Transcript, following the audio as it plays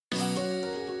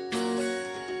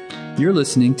You're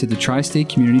listening to the Tri-State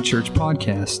Community Church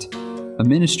Podcast, a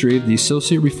ministry of the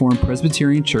Associate Reformed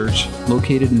Presbyterian Church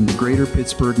located in the greater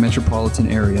Pittsburgh metropolitan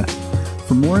area.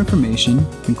 For more information,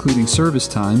 including service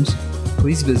times,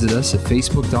 please visit us at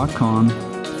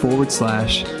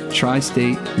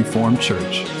facebook.com/Tri-State Reformed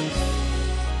Church.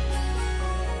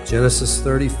 Genesis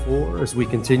 34, as we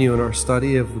continue in our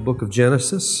study of the book of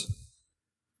Genesis.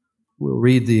 We'll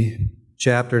read the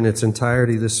chapter in its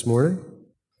entirety this morning.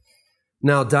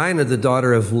 Now Dinah, the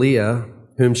daughter of Leah,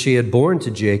 whom she had borne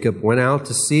to Jacob, went out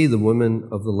to see the women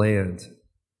of the land.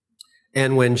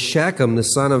 And when Shechem, the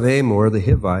son of Hamor, the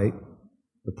Hivite,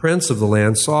 the prince of the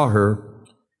land, saw her,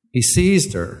 he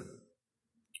seized her,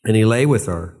 and he lay with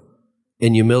her,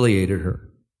 and humiliated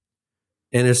her.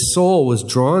 And his soul was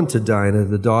drawn to Dinah,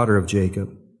 the daughter of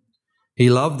Jacob. He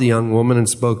loved the young woman and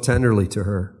spoke tenderly to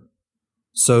her.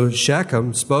 So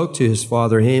Shechem spoke to his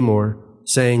father Hamor,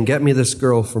 saying, "Get me this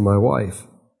girl for my wife."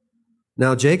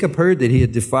 Now Jacob heard that he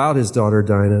had defiled his daughter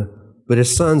Dinah, but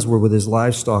his sons were with his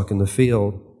livestock in the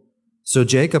field. So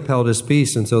Jacob held his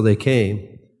peace until they came.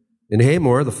 And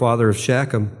Hamor, the father of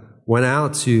Shechem, went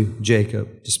out to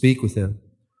Jacob to speak with him.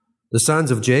 The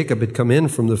sons of Jacob had come in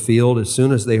from the field as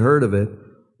soon as they heard of it,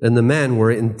 and the men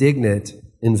were indignant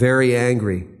and very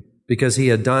angry, because he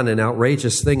had done an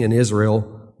outrageous thing in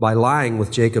Israel by lying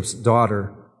with Jacob's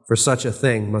daughter, for such a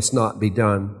thing must not be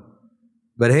done.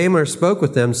 But Hamor spoke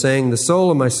with them, saying, "The soul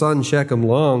of my son Shechem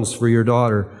longs for your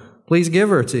daughter. Please give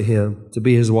her to him to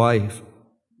be his wife.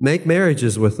 Make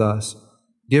marriages with us.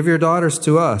 Give your daughters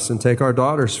to us, and take our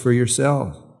daughters for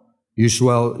yourselves. You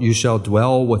shall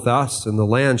dwell with us, and the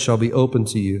land shall be open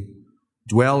to you.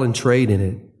 Dwell and trade in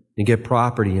it, and get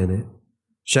property in it."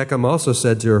 Shechem also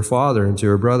said to her father and to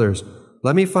her brothers,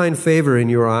 "Let me find favor in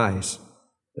your eyes,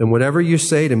 and whatever you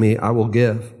say to me I will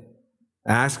give.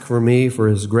 Ask for me for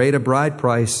as great a bride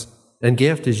price and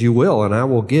gift as you will, and I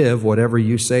will give whatever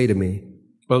you say to me.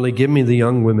 Only give me the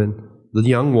young woman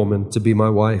to be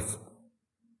my wife."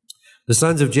 The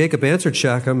sons of Jacob answered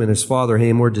Shechem and his father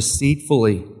Hamor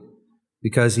deceitfully,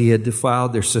 because he had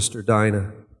defiled their sister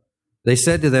Dinah. They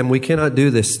said to them, "We cannot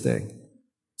do this thing,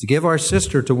 to give our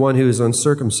sister to one who is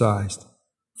uncircumcised,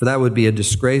 for that would be a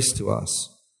disgrace to us.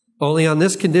 Only on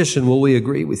this condition will we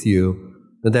agree with you,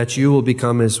 and that you will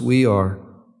become as we are,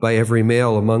 by every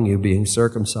male among you being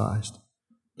circumcised.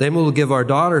 Then we will give our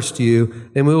daughters to you,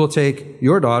 and we will take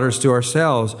your daughters to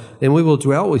ourselves, and we will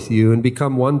dwell with you and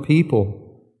become one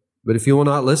people. But if you will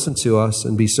not listen to us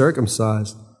and be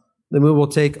circumcised, then we will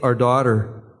take our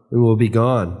daughter and we will be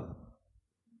gone."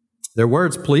 Their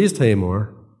words pleased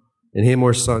Hamor and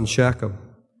Hamor's son Shechem.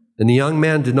 And the young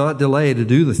man did not delay to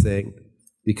do the thing,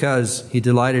 because he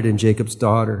delighted in Jacob's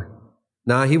daughter.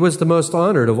 Now he was the most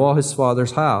honored of all his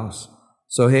father's house.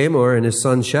 So Hamor and his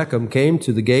son Shechem came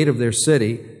to the gate of their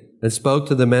city and spoke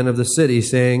to the men of the city,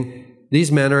 saying,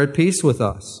 "These men are at peace with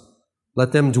us.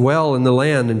 Let them dwell in the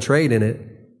land and trade in it.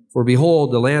 For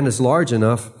behold, the land is large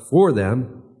enough for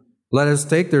them. Let us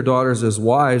take their daughters as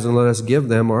wives, and let us give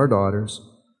them our daughters.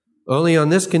 Only on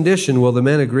this condition will the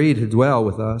men agree to dwell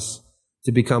with us,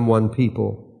 to become one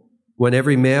people. When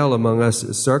every male among us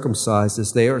is circumcised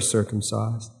as they are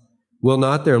circumcised, will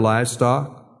not their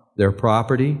livestock, their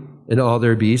property, and all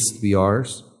their beasts be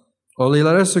ours? Only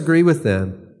let us agree with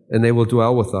them, and they will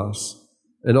dwell with us."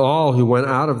 And all who went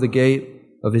out of the gate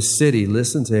of his city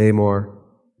listened to Hamor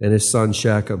and his son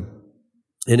Shechem.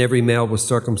 And every male was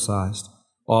circumcised,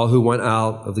 all who went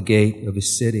out of the gate of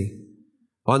his city.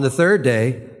 On the third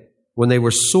day, when they were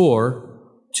sore,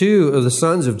 two of the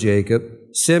sons of Jacob,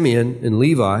 Simeon and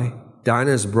Levi,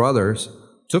 Dinah's brothers,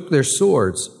 took their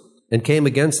swords and came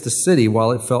against the city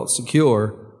while it felt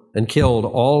secure, and killed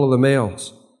all of the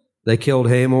males. They killed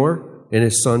Hamor and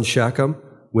his son Shechem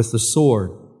with the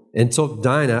sword, and took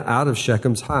Dinah out of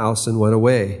Shechem's house and went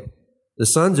away. The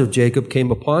sons of Jacob came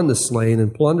upon the slain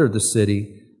and plundered the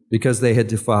city, because they had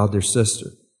defiled their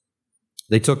sister.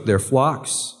 They took their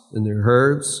flocks and their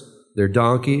herds, their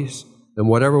donkeys, and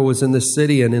whatever was in the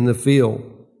city and in the field,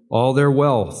 all their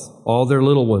wealth, all their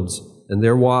little ones, and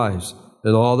their wives,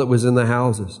 and all that was in the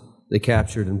houses, they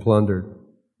captured and plundered.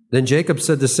 Then Jacob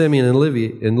said to Simeon and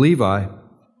Levi,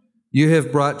 "You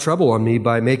have brought trouble on me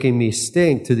by making me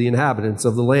stink to the inhabitants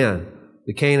of the land,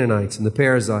 the Canaanites and the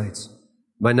Perizzites.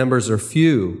 My numbers are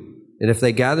few, and if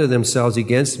they gather themselves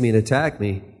against me and attack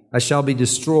me, I shall be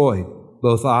destroyed,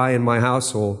 both I and my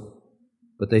household."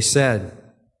 But they said,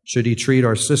 "Should he treat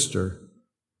our sister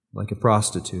like a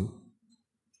prostitute?"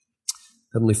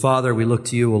 Heavenly Father, we look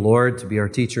to you, O Lord, to be our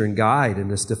teacher and guide in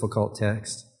this difficult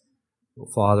text, O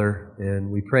Father,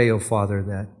 and we pray, O Father,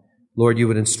 that, Lord, you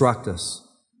would instruct us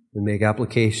and make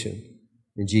application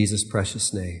in Jesus'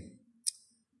 precious name.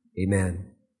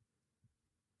 Amen.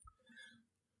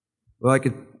 Well, I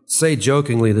could say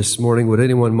jokingly this morning, would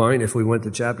anyone mind if we went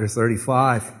to chapter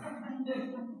 35?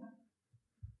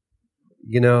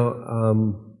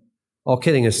 All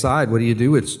kidding aside, what do you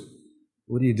do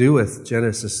with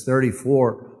Genesis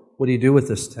 34? What do you do with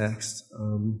this text?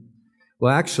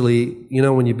 Well, actually,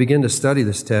 when you begin to study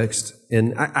this text,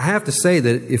 and I have to say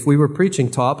that if we were preaching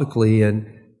topically and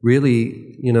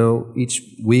really, each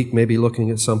week maybe looking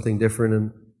at something different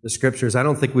in the Scriptures, I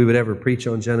don't think we would ever preach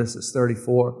on Genesis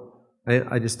 34.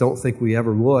 I just don't think we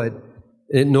ever would.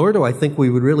 And nor do I think we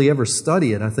would really ever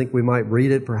study it. I think we might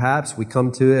read it, perhaps. We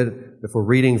come to it, if we're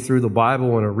reading through the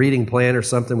Bible on a reading plan or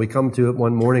something, we come to it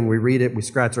one morning, we read it, we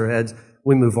scratch our heads,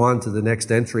 we move on to the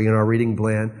next entry in our reading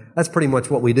plan. That's pretty much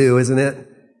what we do, isn't it?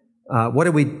 What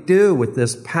do we do with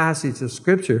this passage of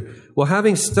Scripture? Well,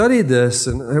 having studied this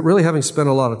and really having spent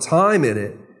a lot of time in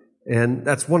it, and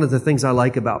that's one of the things I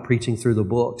like about preaching through the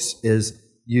books, is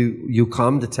you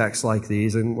come to texts like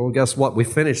these, and well, guess what? We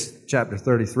finished chapter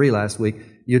 33 last week.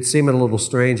 You'd seem a little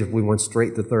strange if we went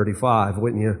straight to 35,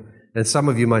 wouldn't you? And some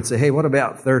of you might say, hey, what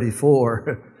about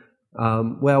 34?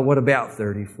 Well, what about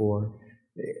 34?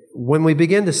 When we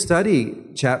begin to study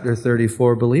chapter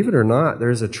 34, believe it or not,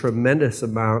 there's a tremendous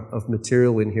amount of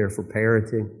material in here for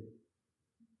parenting.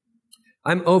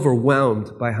 I'm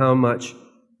overwhelmed by how much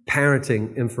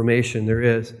parenting information there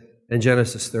is in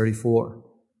Genesis 34.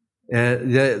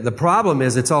 And the problem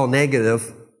is it's all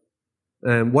negative.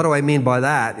 And what do I mean by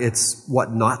that? It's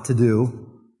what not to do.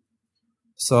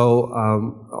 So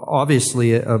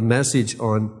obviously a message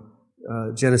on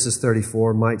Genesis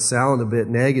 34 might sound a bit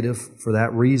negative for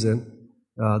that reason.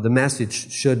 The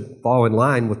message should fall in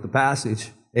line with the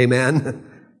passage. Amen.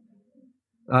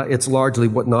 It's largely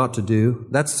what not to do.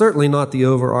 That's certainly not the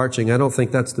overarching. I don't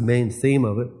think that's the main theme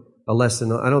of it. A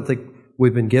lesson. I don't think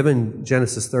we've been given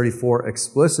Genesis 34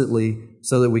 explicitly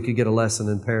so that we could get a lesson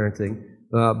in parenting.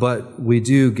 But we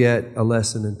do get a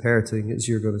lesson in parenting, as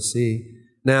you're going to see.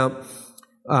 Now,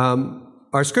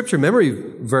 our scripture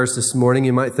memory verse this morning,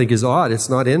 you might think is odd. It's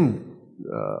not in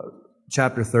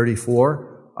chapter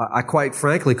 34. I quite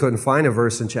frankly couldn't find a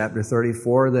verse in chapter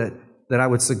 34 that I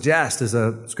would suggest as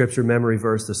a scripture memory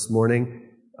verse this morning,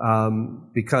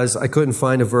 because I couldn't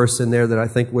find a verse in there that I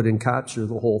think would encapture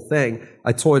the whole thing.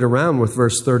 I toyed around with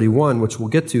verse 31, which we'll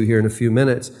get to here in a few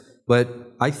minutes, but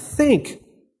I think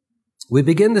we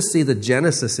begin to see the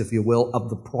genesis, if you will, of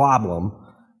the problem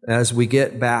as we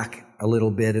get back a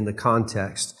little bit in the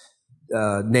context,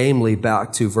 namely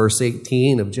back to verse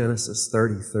 18 of Genesis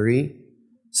 33.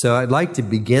 So I'd like to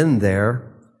begin there.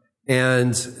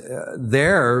 And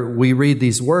there we read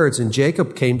these words, and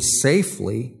Jacob came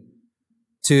safely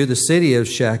to the city of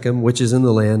Shechem, which is in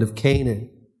the land of Canaan.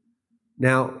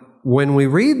 Now, when we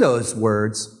read those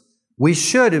words, we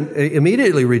should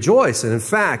immediately rejoice. And in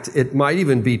fact, it might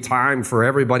even be time for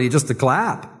everybody just to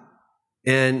clap.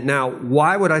 And now,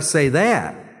 why would I say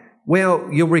that? Well,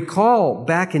 you'll recall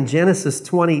back in Genesis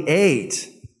 28,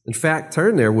 in fact,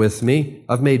 turn there with me.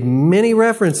 I've made many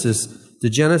references to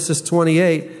Genesis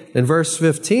 28 and verse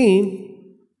 15.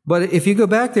 But if you go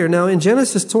back there now in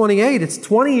Genesis 28, it's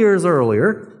 20 years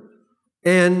earlier.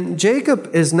 And Jacob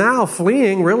is now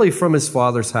fleeing really from his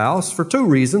father's house for two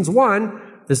reasons. One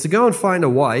is to go and find a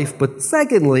wife. But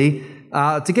secondly,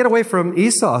 to get away from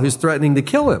Esau, who's threatening to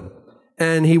kill him.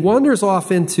 And he wanders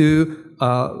off into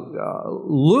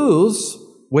Luz,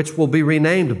 which will be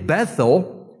renamed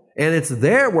Bethel. And it's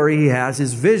there where he has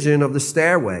his vision of the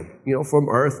stairway, from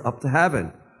earth up to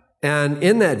heaven. And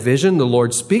in that vision, the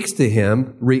Lord speaks to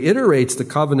him, reiterates the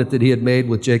covenant that he had made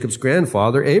with Jacob's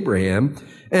grandfather, Abraham.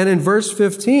 And in verse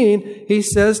 15, he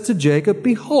says to Jacob,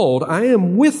 "Behold, I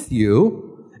am with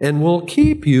you and will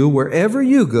keep you wherever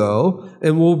you go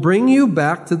and will bring you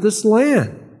back to this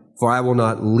land. For I will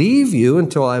not leave you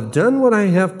until I have done what I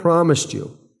have promised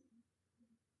you."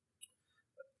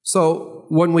 So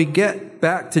when we get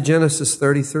back to Genesis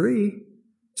 33,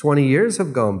 20 years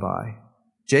have gone by.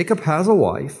 Jacob has a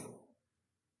wife.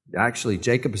 Actually,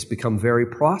 Jacob has become very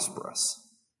prosperous.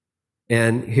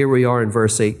 And here we are in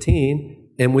verse 18,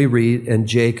 and we read, "And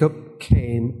Jacob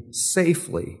came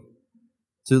safely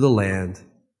to the land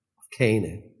of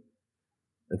Canaan."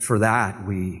 And for that,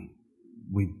 we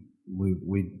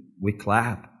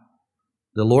clap.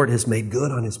 The Lord has made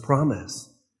good on his promise.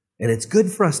 And it's good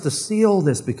for us to seal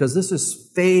this because this is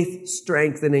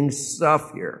faith-strengthening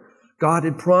stuff here. God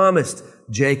had promised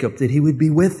Jacob that he would be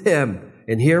with him.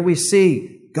 And here we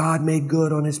see God made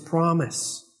good on his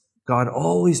promise. God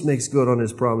always makes good on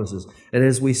his promises. And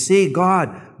as we see God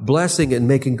blessing and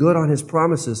making good on his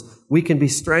promises, we can be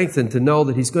strengthened to know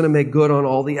that he's going to make good on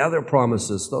all the other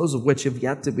promises, those of which have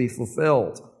yet to be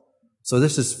fulfilled. So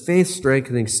this is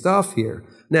faith-strengthening stuff here.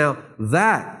 Now,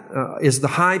 that is the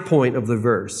high point of the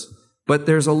verse, but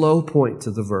there's a low point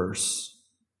to the verse.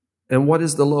 And what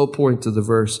is the low point to the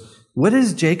verse? What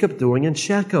is Jacob doing in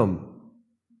Shechem?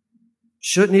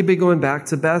 Shouldn't he be going back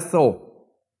to Bethel,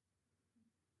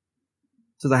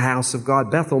 to the house of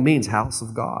God? Bethel means house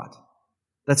of God.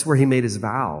 That's where he made his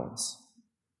vows.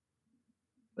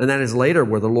 And that is later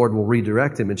where the Lord will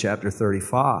redirect him in chapter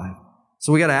 35.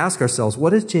 So we got to ask ourselves,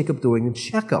 what is Jacob doing in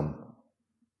Shechem?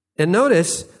 And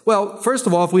notice, well, first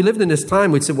of all, if we lived in this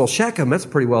time, we'd say, well, Shechem, that's a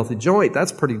pretty wealthy joint.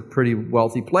 That's a pretty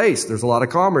wealthy place. There's a lot of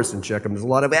commerce in Shechem. There's a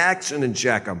lot of action in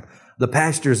Shechem. The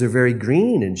pastures are very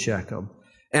green in Shechem.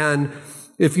 And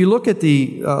if you look at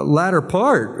the latter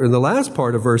part, or the last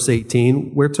part of verse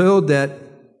 18, we're told that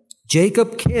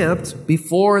Jacob camped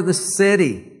before the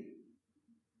city.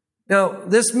 Now,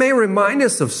 this may remind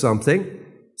us of something.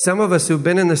 Some of us who've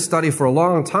been in this study for a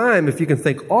long time, if you can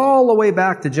think all the way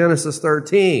back to Genesis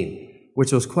 13,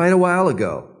 which was quite a while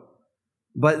ago.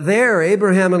 But there,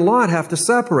 Abraham and Lot have to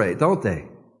separate, don't they?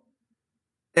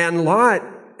 And Lot,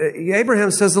 Abraham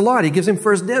says to Lot, he gives him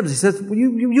first dibs. He says,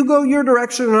 you go your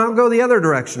direction and I'll go the other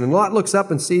direction. And Lot looks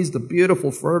up and sees the beautiful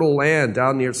fertile land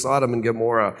down near Sodom and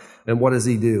Gomorrah. And what does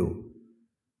he do?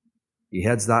 He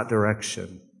heads that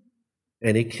direction.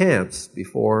 And he camps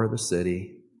before the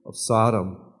city of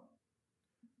Sodom.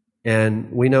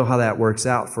 And we know how that works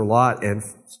out for Lot and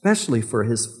especially for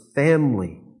his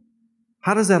family.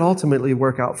 How does that ultimately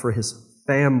work out for his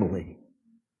family?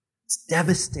 It's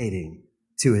devastating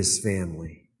to his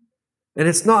family. And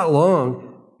it's not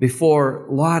long before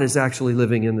Lot is actually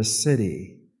living in the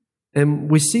city.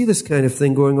 And we see this kind of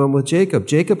thing going on with Jacob.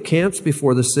 Jacob camps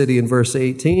before the city in verse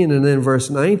 18, and then in verse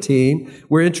 19,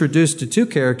 we're introduced to two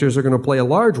characters that are going to play a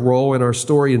large role in our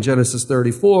story in Genesis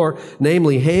 34,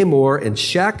 namely Hamor and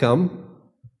Shechem.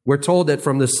 We're told that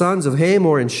from the sons of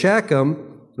Hamor and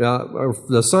Shechem, or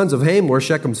the sons of Hamor,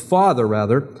 Shechem's father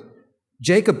rather,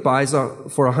 Jacob buys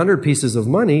for 100 pieces of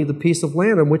money the piece of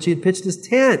land on which he had pitched his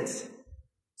tent.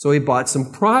 So he bought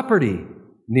some property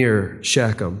near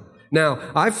Shechem. Now,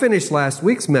 I finished last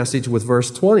week's message with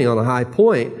verse 20 on a high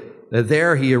point.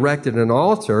 There he erected an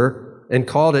altar and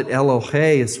called it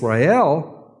Elohei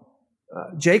Israel.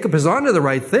 Jacob is onto the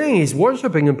right thing. He's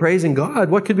worshiping and praising God.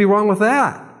 What could be wrong with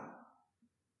that?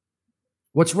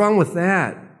 What's wrong with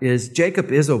that is Jacob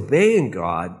is obeying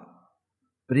God,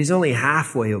 but he's only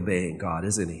halfway obeying God,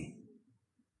 isn't he?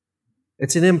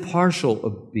 It's an impartial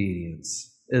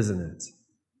obedience, isn't it?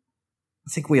 I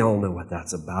think we all know what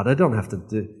that's about. I don't have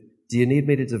to do you need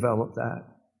me to develop that?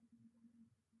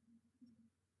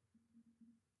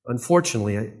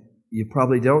 Unfortunately, you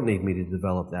probably don't need me to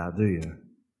develop that, do you?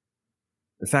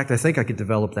 In fact, I think I could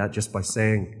develop that just by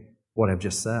saying what I've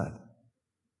just said.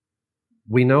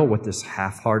 We know what this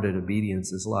half-hearted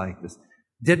obedience is like.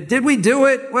 Did we do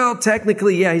it? Well,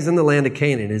 technically, yeah, he's in the land of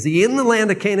Canaan. Is he in the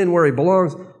land of Canaan where he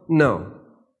belongs? No.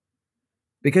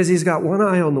 Because he's got one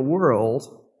eye on the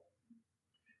world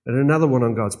and another one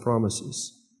on God's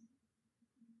promises.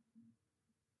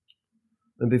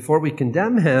 And before we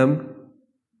condemn him,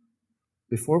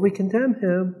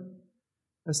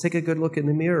 let's take a good look in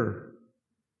the mirror.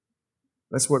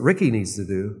 That's what Ricky needs to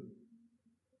do.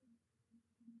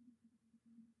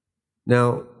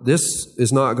 Now, this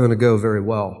is not going to go very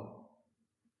well.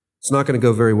 It's not going to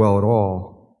go very well at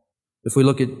all. If we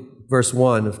look at verse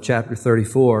 1 of chapter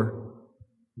 34,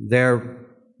 there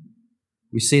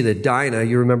we see that Dinah,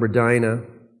 you remember Dinah,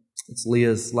 it's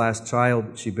Leah's last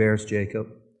child that she bears Jacob.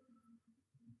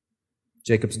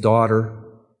 Jacob's daughter.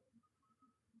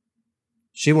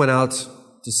 She went out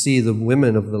to see the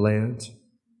women of the land.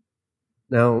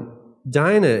 Now,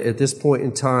 Dinah at this point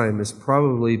in time is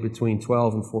probably between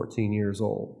 12 and 14 years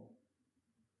old.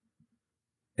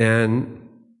 And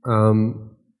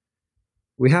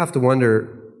we have to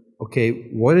wonder,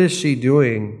 okay, what is she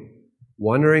doing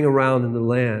wandering around in the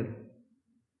land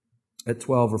at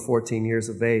 12 or 14 years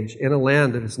of age in a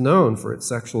land that is known for its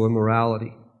sexual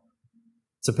immorality?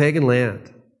 It's a pagan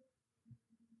land.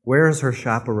 Where is her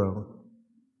chaperone?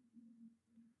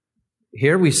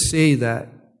 Here we see that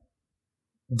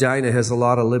Dinah has a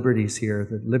lot of liberties here,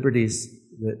 the liberties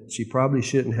that she probably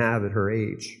shouldn't have at her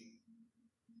age.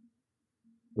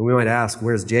 And we might ask,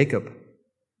 where's Jacob?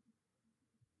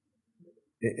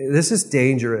 This is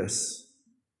dangerous.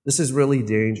 This is really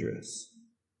dangerous.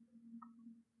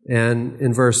 And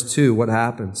in verse 2, what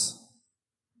happens?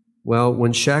 Well,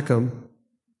 when Shechem,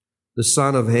 the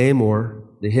son of Hamor,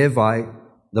 the Hivite,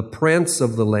 the prince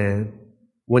of the land,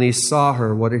 when he saw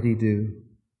her, what did he do?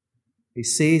 He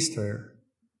seized her,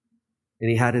 and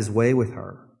he had his way with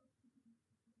her.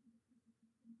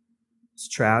 It's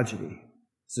tragedy.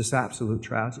 It's just absolute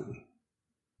tragedy.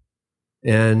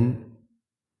 And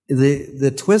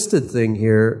the twisted thing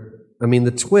here, I'll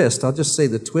just say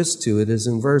the twist to it is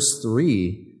in verse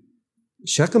 3,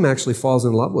 Shechem actually falls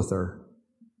in love with her.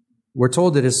 We're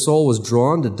told that his soul was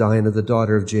drawn to Dinah, the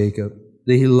daughter of Jacob,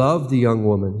 that he loved the young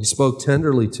woman. He spoke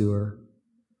tenderly to her.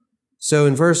 So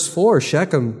in verse 4,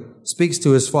 Shechem speaks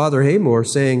to his father Hamor,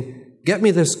 saying, "Get me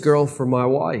this girl for my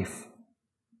wife."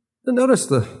 And notice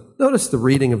the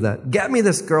reading of that. Get me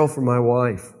this girl for my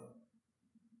wife.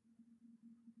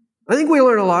 I think we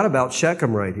learn a lot about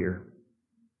Shechem right here.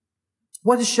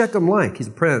 What is Shechem like? He's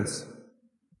a prince.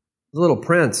 He's a little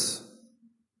prince.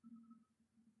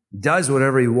 He does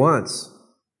whatever he wants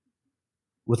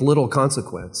with little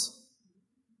consequence.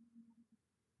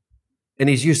 And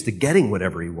he's used to getting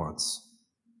whatever he wants.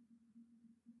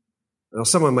 Now,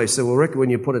 someone might say, well, Rick, when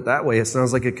you put it that way, it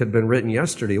sounds like it could have been written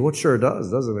yesterday. Well, it sure does,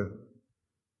 doesn't it?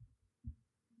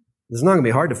 It's not going to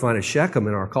be hard to find a Shechem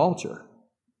in our culture.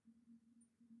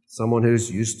 Someone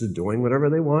who's used to doing whatever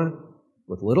they want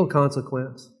with little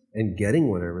consequence and getting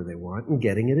whatever they want and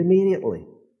getting it immediately.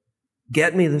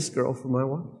 Get me this girl for my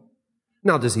wife.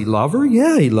 Now, does he love her?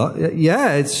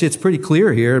 Yeah, it's pretty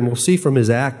clear here, and we'll see from his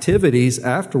activities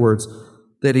afterwards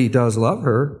that he does love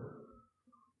her.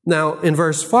 Now, in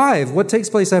verse 5, what takes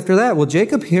place after that? Well,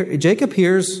 Jacob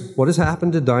hears what has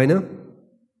happened to Dinah,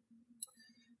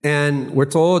 and we're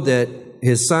told that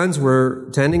his sons were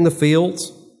tending the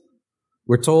fields.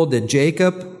 We're told that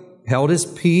Jacob held his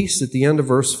peace at the end of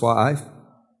verse 5.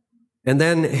 And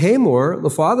then Hamor, the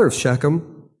father of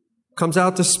Shechem, comes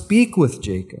out to speak with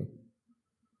Jacob.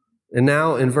 And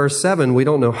now in verse 7, we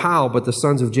don't know how, but the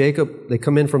sons of Jacob, they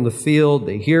come in from the field,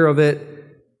 they hear of it,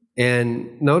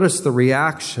 and notice the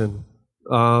reaction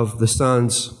of the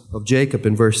sons of Jacob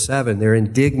in verse 7. They're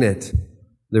indignant.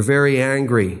 They're very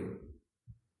angry.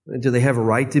 Do they have a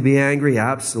right to be angry?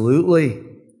 Absolutely.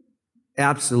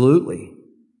 Absolutely.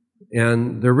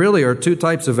 And there really are two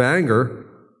types of anger.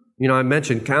 I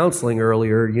mentioned counseling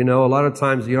earlier. A lot of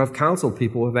times, I've counseled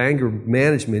people with anger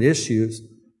management issues.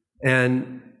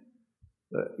 And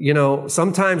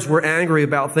sometimes we're angry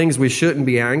about things we shouldn't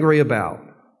be angry about.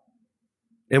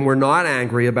 And we're not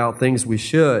angry about things we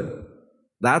should.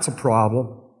 That's a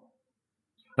problem.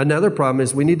 Another problem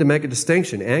is we need to make a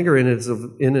distinction. Anger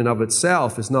in and of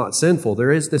itself is not sinful.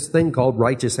 There is this thing called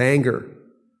righteous anger.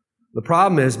 The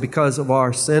problem is because of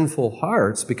our sinful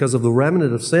hearts, because of the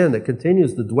remnant of sin that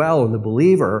continues to dwell in the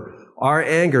believer, our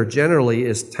anger generally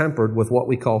is tempered with what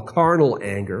we call carnal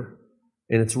anger,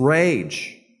 and it's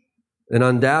rage. And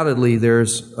undoubtedly,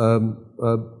 there's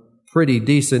a pretty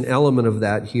decent element of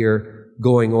that here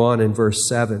going on in verse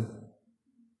 7.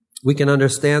 We can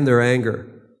understand their anger.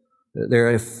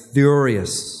 They're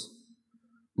furious.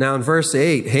 Now in verse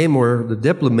 8, Hamor, the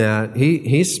diplomat,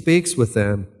 he speaks with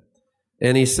them.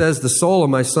 And he says, "The soul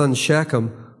of my son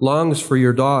Shechem longs for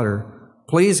your daughter.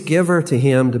 Please give her to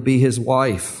him to be his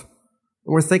wife."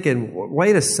 And we're thinking,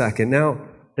 wait a second. Now,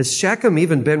 has Shechem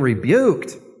even been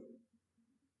rebuked?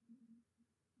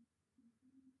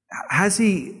 Has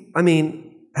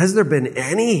there been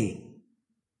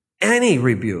any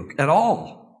rebuke at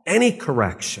all? Any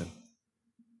correction?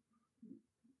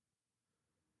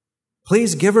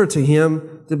 Please give her to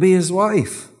him to be his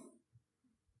wife.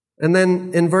 And then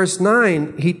in verse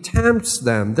 9, he tempts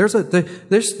them.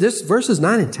 This verses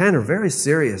 9 and 10 are very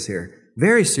serious here.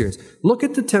 Very serious. Look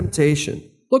at the temptation.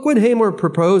 Look what Hamor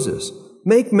proposes.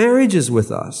 Make marriages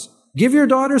with us. Give your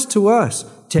daughters to us.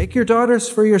 Take your daughters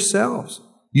for yourselves.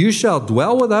 You shall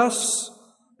dwell with us,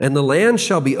 and the land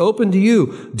shall be open to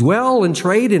you. Dwell and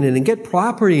trade in it and get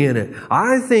property in it.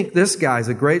 I think this guy's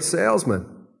a great salesman,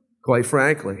 quite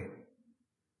frankly.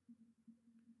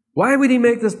 Why would he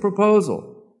make this proposal?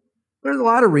 There's a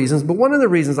lot of reasons, but one of the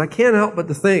reasons I can't help but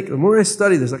to think, the more I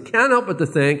study this, I can't help but to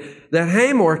think that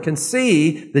Hamor can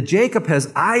see that Jacob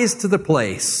has eyes to the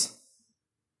place.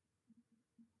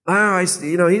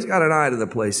 He's got an eye to the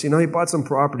place. He bought some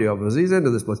property of us. He's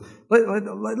into this place.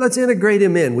 Let's integrate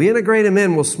him in. We integrate him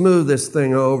in, we'll smooth this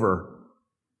thing over.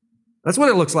 That's what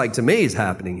it looks like to me is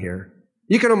happening here.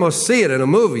 You can almost see it in a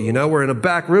movie. We're in a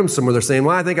back room somewhere. They're saying,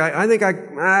 "Well, I think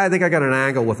I got an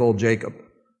angle with old Jacob.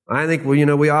 I think,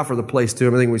 we offer the place to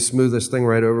him. I think we smooth this thing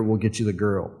right over. We'll get you the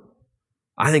girl."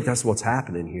 I think that's what's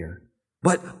happening here.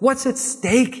 But what's at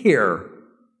stake here?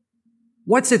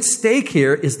 What's at stake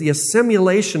here is the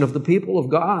assimilation of the people of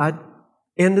God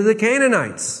into the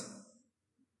Canaanites.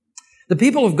 The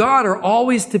people of God are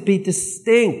always to be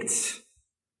distinct.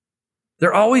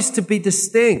 They're always to be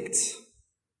distinct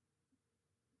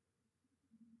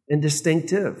and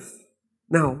distinctive.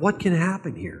 Now, what can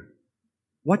happen here?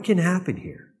 What can happen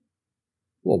here?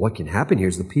 Well, what can happen here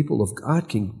is the people of God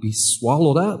can be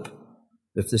swallowed up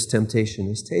if this temptation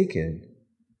is taken.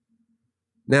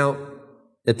 Now,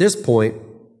 at this point,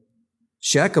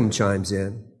 Shechem chimes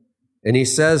in, and he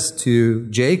says to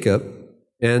Jacob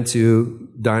and to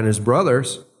Dinah's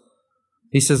brothers,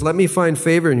 he says, let me find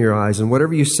favor in your eyes, and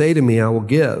whatever you say to me, I will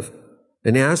give.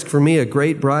 And ask for me a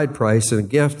great bride price and a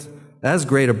gift, as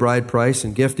great a bride price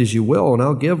and gift as you will, and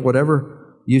I'll give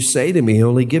whatever you say to me,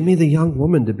 only give me the young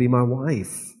woman to be my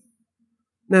wife.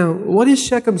 Now, what is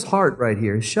Shechem's heart right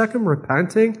here? Is Shechem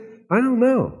repenting? I don't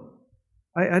know.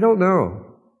 I don't know.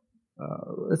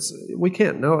 We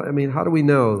can't know. I mean, how do we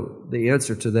know the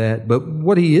answer to that? But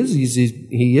what he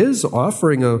is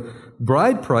offering a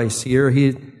bride price here.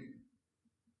 He's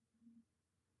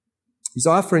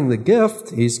offering the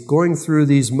gift. He's going through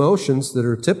these motions that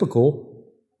are typical.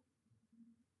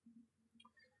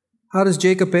 How does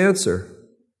Jacob answer?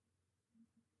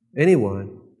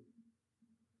 Anyone?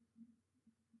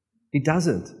 He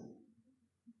doesn't.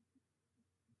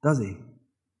 Does he?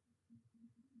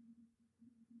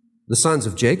 The sons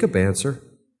of Jacob answer.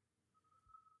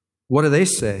 What do they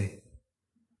say?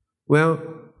 Well,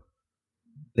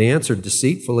 they answered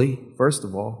deceitfully, first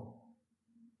of all.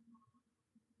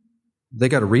 They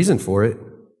got a reason for it.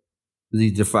 They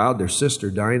defiled their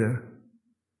sister, Dinah.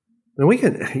 And we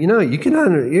can, you can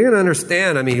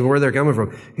understand, where they're coming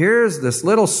from. Here's this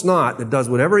little snot that does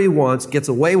whatever he wants, gets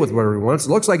away with whatever he wants. It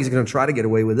looks like he's going to try to get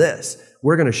away with this.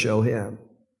 We're going to show him.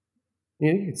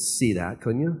 You can see that,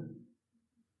 couldn't you?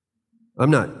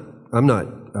 I'm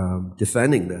not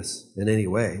defending this in any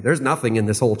way. There's nothing in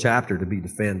this whole chapter to be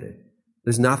defended.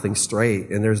 There's nothing straight,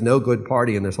 and there's no good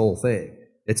party in this whole thing.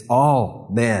 It's all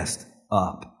messed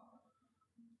up.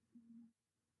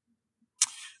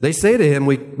 They say to him,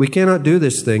 we cannot do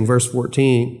this thing, verse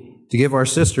 14, to give our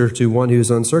sister to one who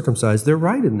is uncircumcised. They're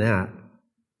right in that.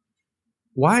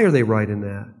 Why are they right in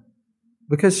that?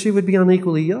 Because she would be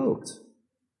unequally yoked.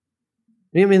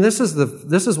 This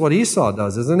is what Esau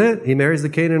does, isn't it? He marries the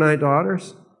Canaanite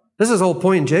daughters. This is the whole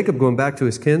point in Jacob going back to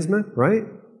his kinsmen, right?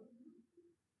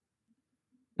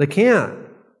 They can't.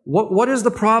 What is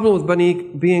the problem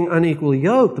with being unequally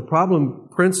yoked? The problem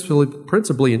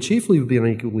principally and chiefly with being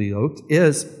unequally yoked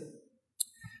is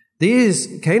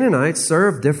these Canaanites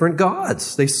serve different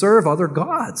gods. They serve other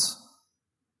gods.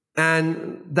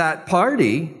 And that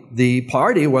party,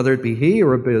 whether it be he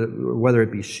or whether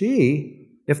it be she,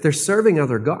 if they're serving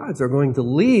other gods, they're going to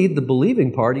lead the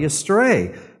believing party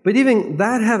astray. But even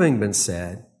that having been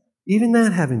said, you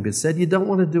don't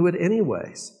want to do it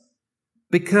anyways.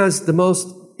 Because the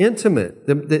most intimate,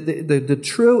 the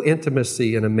true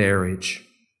intimacy in a marriage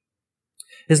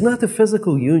is not the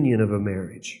physical union of a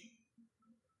marriage.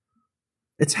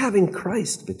 It's having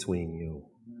Christ between you.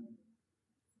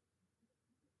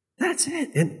 That's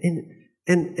it.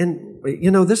 And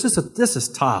this is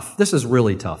tough. This is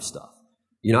really tough stuff.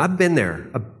 I've been there.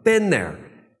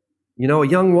 A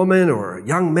young woman or a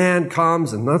young man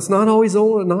comes, and that's not always a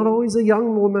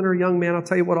young woman or a young man. I'll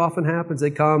tell you what often happens. They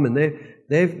come and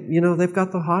they've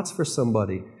got the hots for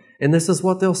somebody. And this is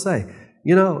what they'll say.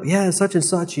 Such and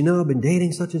such, I've been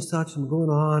dating such and such and going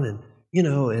on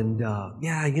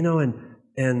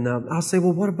and I'll say,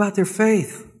 well, what about their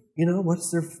faith? What's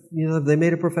their, they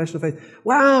made a profession of faith.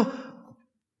 Well,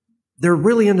 they're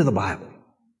really into the Bible.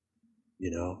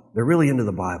 They're really into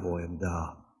the Bible, and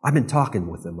I've been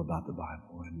talking with them about the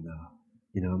Bible, and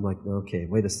I'm like, okay,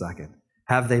 wait a second.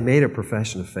 Have they made a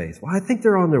profession of faith? Well, I think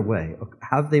they're on their way.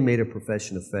 Have they made a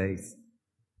profession of faith?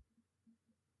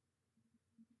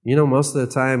 Most of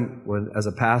the time, as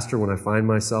a pastor, when I find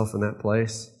myself in that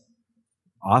place,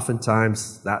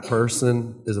 oftentimes that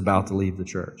person is about to leave the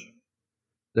church.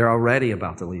 They're already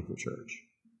about to leave the church.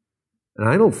 And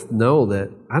I don't know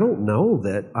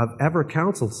that I've ever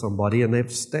counseled somebody and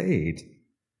they've stayed,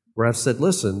 where I've said,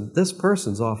 listen, this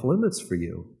person's off limits for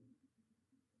you.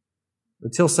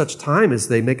 Until such time as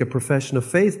they make a profession of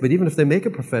faith. But even if they make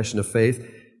a profession of faith,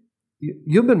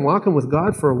 you've been walking with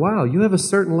God for a while. You have a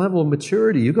certain level of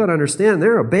maturity. You've got to understand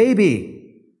they're a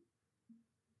baby.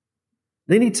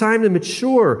 They need time to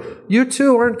mature. You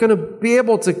two aren't going to be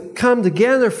able to come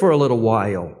together for a little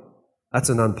while. That's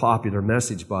an unpopular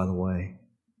message, by the way.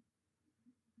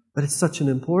 But it's such an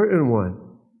important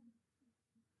one.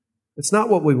 It's not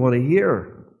what we want to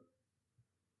hear.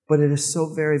 But it is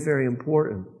so very, very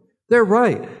important. They're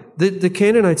right. The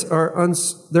Canaanites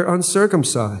they're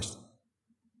uncircumcised.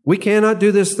 We cannot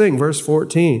do this thing, verse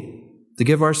 14, to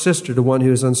give our sister to one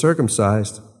who is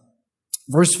uncircumcised.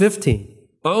 Verse 15,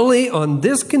 only on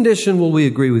this condition will we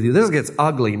agree with you. This gets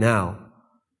ugly now.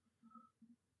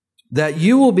 That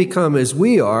you will become as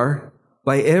we are,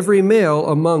 by every male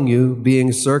among you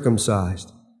being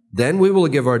circumcised. Then we will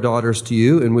give our daughters to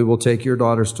you, and we will take your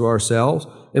daughters to ourselves,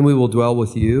 and we will dwell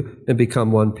with you and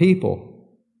become one people.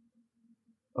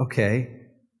 Okay.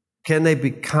 Can they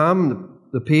become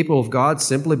the people of God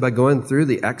simply by going through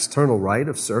the external rite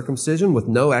of circumcision with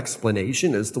no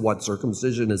explanation as to what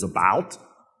circumcision is about?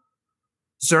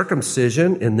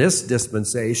 Circumcision in this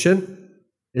dispensation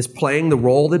is playing the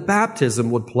role that baptism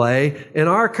would play in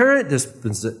our current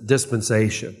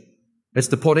dispensation. It's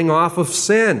the putting off of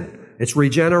sin. It's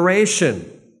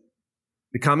regeneration,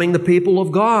 becoming the people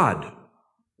of God.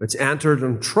 It's entered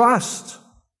in trust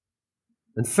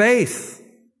and faith.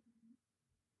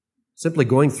 Simply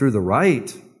going through the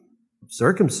rite of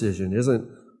circumcision isn't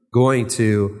going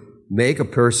to make a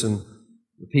person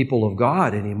the people of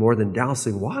God any more than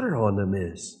dousing water on them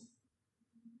is.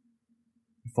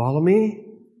 You follow me?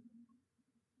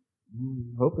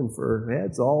 I'm hoping for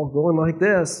heads all going like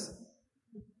this.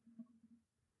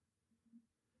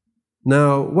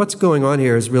 Now, what's going on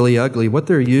here is really ugly. What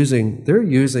they're using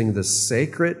the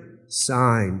sacred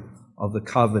sign of the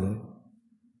covenant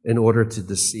in order to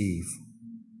deceive.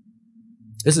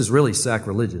 This is really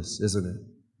sacrilegious, isn't it?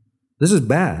 This is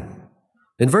bad.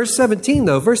 In verse 17,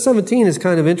 though, verse 17 is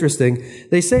kind of interesting.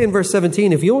 They say in verse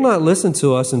 17, if you will not listen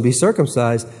to us and be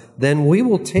circumcised, then we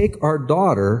will take our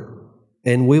daughter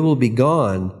and we will be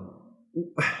gone.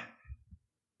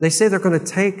 They say they're going to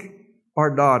take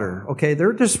our daughter. Okay,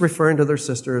 they're just referring to their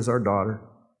sister as our daughter.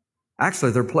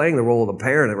 Actually, they're playing the role of the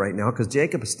parent right now because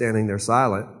Jacob is standing there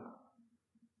silent.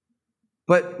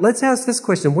 But let's ask this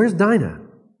question. Where's Dinah?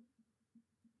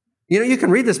 You know, you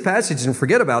can read this passage and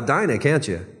forget about Dinah, can't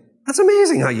you? That's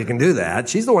amazing how you can do that.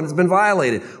 She's the one that's been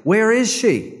violated. Where is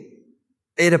she?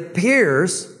 It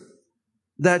appears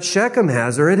that Shechem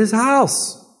has her at his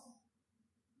house.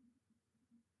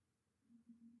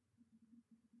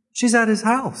 She's at his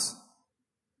house.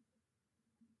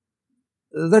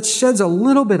 That sheds a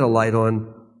little bit of light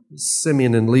on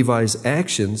Simeon and Levi's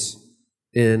actions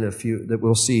that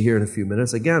we'll see here in a few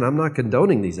minutes. Again, I'm not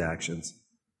condoning these actions,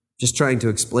 just trying to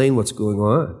explain what's going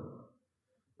on.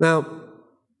 Now,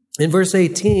 in verse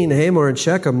 18, Hamor and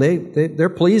Shechem, they're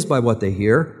pleased by what they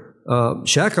hear.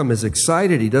 Shechem is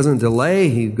excited. He doesn't delay.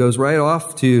 He goes right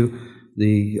off to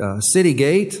the city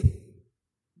gate.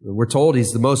 We're told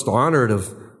he's the most honored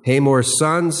of Hamor's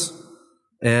sons.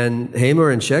 And Hamor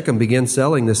and Shechem begin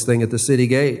selling this thing at the city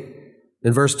gate.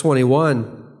 In verse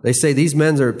 21, they say, these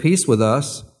men are at peace with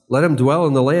us. Let them dwell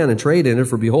in the land and trade in it,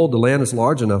 for behold, the land is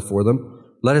large enough for them.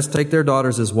 Let us take their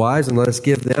daughters as wives, and let us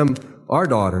give them our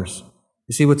daughters.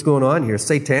 You see what's going on here? It's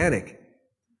satanic.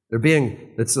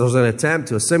 It's an attempt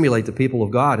to assimilate the people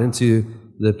of God into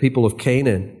the people of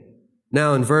Canaan.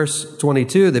 Now in verse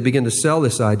 22, they begin to sell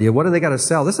this idea. What do they got to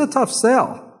sell? This is a tough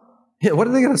sell. What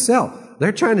are they going to sell?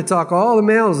 They're trying to talk all the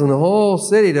males in the whole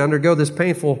city to undergo this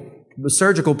painful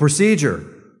surgical procedure.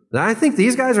 Now, I think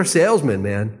these guys are salesmen,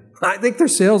 man. I think they're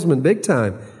salesmen big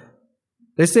time.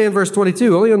 They say in verse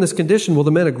 22, only on this condition will the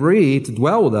men agree to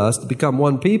dwell with us to become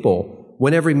one people.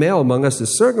 When every male among us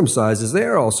is circumcised, as they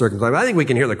are all circumcised. I think we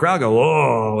can hear the crowd go,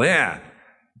 oh, yeah.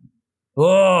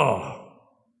 Oh.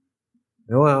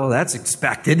 Well, that's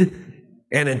expected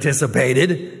and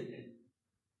anticipated.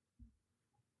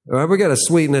 All right, we got to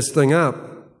sweeten this thing up.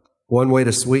 One way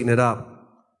to sweeten it up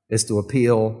is to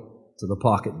appeal to the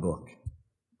pocketbook.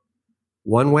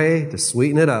 One way to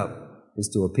sweeten it up is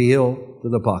to appeal to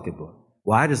the pocketbook.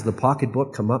 Why does the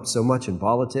pocketbook come up so much in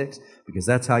politics? Because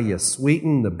that's how you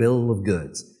sweeten the bill of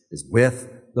goods, is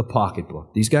with the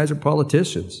pocketbook. These guys are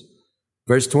politicians.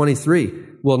 Verse 23,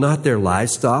 will not their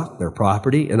livestock, their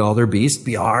property, and all their beasts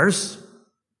be ours?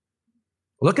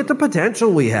 Look at the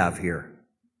potential we have here.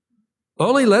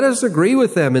 Only let us agree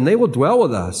with them, and they will dwell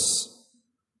with us.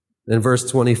 In verse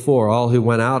 24, all who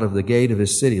went out of the gate of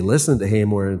his city listened to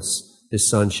Hamor and his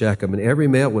son Shechem, and every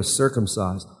male was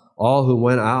circumcised, all who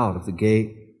went out of the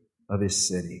gate of his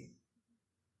city.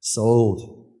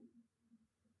 Sold.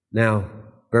 Now,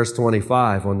 verse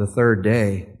 25, on the third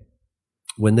day,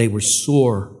 when they were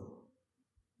sore,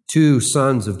 two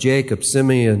sons of Jacob,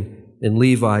 Simeon and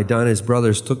Levi, Dinah's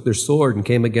brothers, took their sword and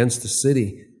came against the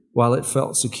city, while it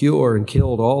felt secure, and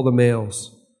killed all the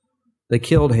males. They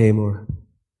killed Hamor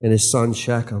and his son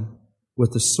Shechem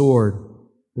with the sword,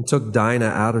 and took Dinah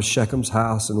out of Shechem's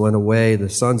house and went away.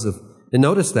 And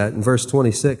notice that in verse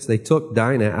 26, they took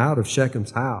Dinah out of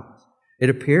Shechem's house. It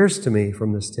appears to me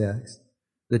from this text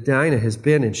that Dinah has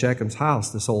been in Shechem's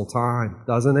house this whole time,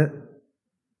 doesn't it?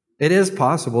 It is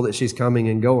possible that she's coming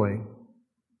and going,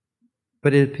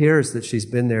 but it appears that she's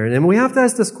been there. And we have to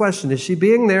ask this question, is she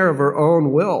being there of her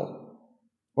own will,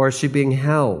 or is she being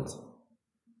held?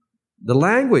 The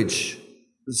language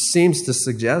seems to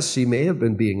suggest she may have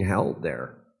been being held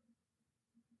there.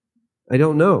 I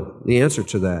don't know the answer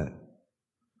to that.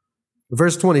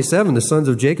 Verse 27, the sons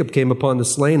of Jacob came upon the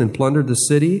slain and plundered the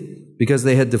city because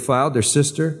they had defiled their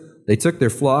sister. They took their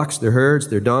flocks, their herds,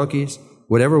 their donkeys,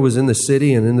 whatever was in the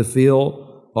city and in the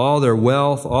field, all their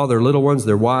wealth, all their little ones,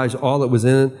 their wives, all that was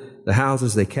in the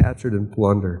houses they captured and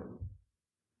plundered.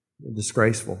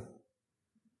 Disgraceful.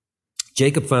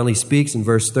 Jacob finally speaks in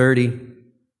verse 30.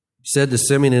 He said to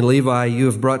Simeon and Levi, "You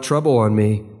have brought trouble on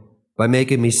me by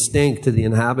making me stink to the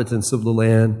inhabitants of the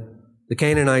land, the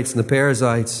Canaanites and the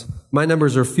Perizzites. My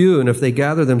numbers are few, and if they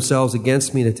gather themselves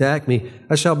against me and attack me,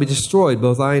 I shall be destroyed,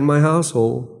 both I and my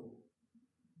household."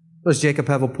 Does Jacob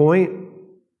have a point?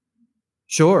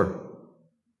 Sure.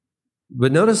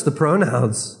 But notice the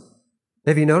pronouns.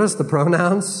 Have you noticed the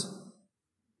pronouns?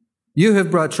 You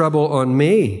have brought trouble on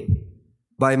me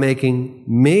by making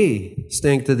me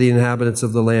stink to the inhabitants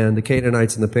of the land, the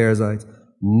Canaanites and the Perizzites.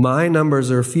 My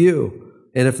numbers are few,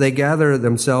 and if they gather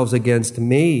themselves against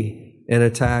me and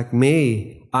attack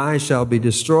me, I shall be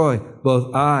destroyed,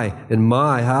 both I and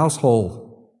my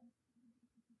household.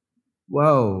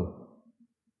 Whoa.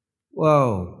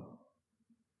 Whoa.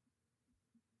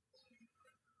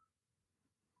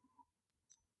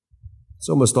 It's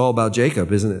almost all about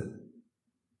Jacob, isn't it?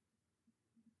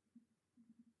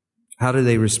 How do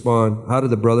they respond? How do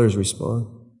the brothers respond?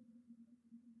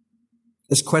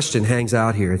 This question hangs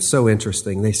out here. It's so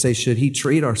interesting. They say, should he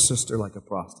treat our sister like a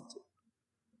prostitute?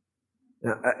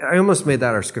 Now, I almost made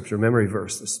that our scripture memory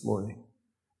verse this morning.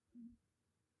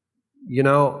 You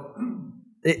know,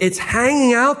 it's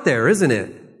hanging out there, isn't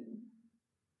it?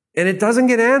 And it doesn't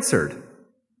get answered.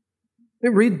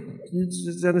 Read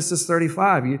Genesis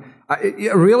 35.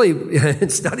 Really,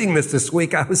 studying this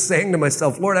week, I was saying to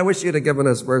myself, Lord, I wish you'd have given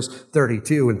us verse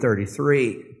 32 and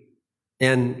 33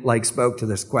 and spoke to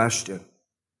this question.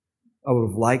 I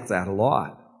would have liked that a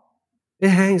lot. It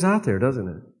hangs out there, doesn't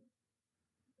it?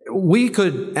 We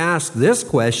could ask this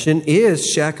question, is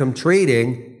Shechem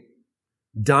treating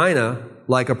Dinah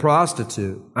like a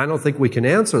prostitute? I don't think we can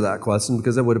answer that question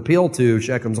because it would appeal to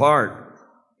Shechem's heart.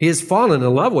 He has fallen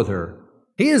in love with her.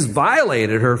 He has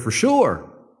violated her for sure,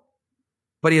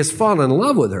 but he has fallen in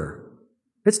love with her.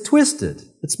 It's twisted.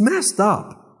 It's messed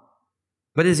up.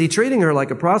 But is he treating her like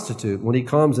a prostitute when he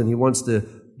comes and he wants to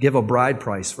give a bride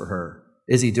price for her?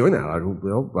 Is he doing that? I don't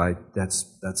know.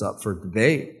 That's up for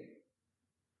debate.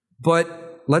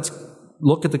 But let's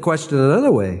look at the question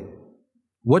another way.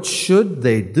 What should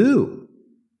they do?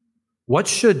 What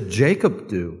should Jacob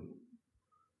do?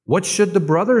 What should the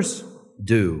brothers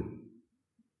do?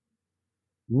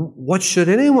 What should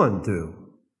anyone do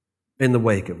in the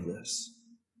wake of this?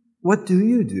 What do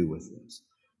you do with this?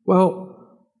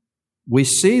 Well, we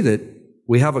see that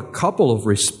we have a couple of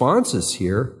responses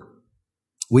here.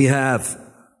 We have,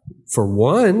 for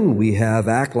one, we have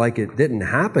act like it didn't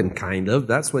happen, kind of.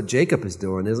 That's what Jacob is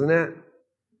doing, isn't it?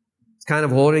 He's kind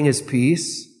of holding his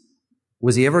peace.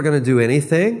 Was he ever going to do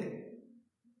anything?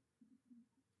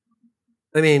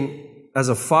 I mean, as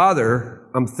a father,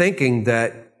 I'm thinking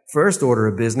that first order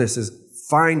of business is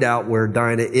find out where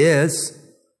Dinah is,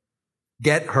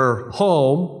 get her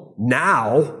home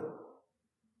now.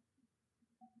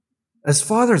 As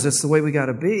fathers, that's the way we got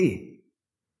to be.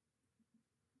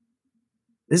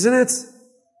 Isn't it?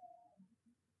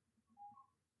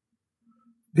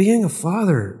 Being a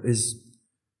father is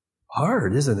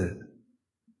hard, isn't it?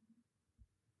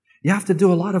 You have to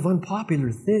do a lot of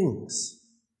unpopular things.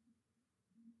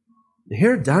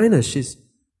 Here, Dinah, she's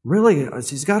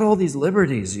got all these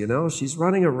liberties, She's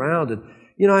running around. And,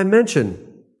 I mentioned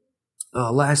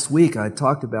last week, I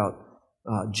talked about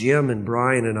Jim and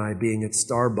Brian and I being at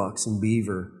Starbucks in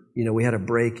Beaver. We had a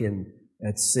break-in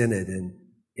at Synod,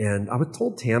 and I was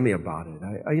told Tammy about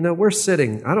it. We're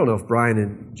sitting, I don't know if Brian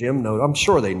and Jim know, I'm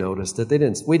sure they noticed it.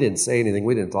 We didn't say anything.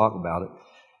 We didn't talk about it.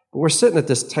 But we're sitting at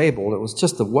this table, and it was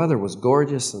just, the weather was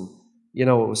gorgeous, and, it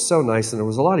was so nice, and there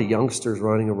was a lot of youngsters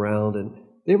running around, and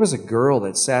there was a girl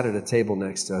that sat at a table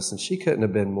next to us, and she couldn't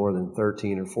have been more than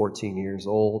 13 or 14 years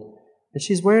old, and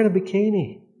she's wearing a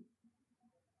bikini.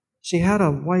 She had a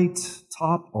white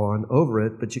top on over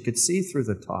it, but you could see through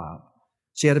the top.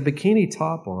 She had a bikini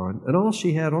top on, and all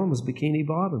she had on was bikini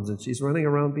bottoms, and she's running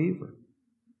around Beaver.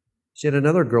 She had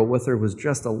another girl with her who was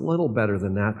dressed a little better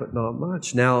than that, but not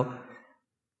much. Now,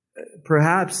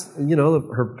 perhaps,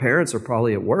 her parents are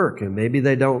probably at work, and maybe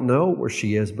they don't know where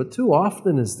she is, but too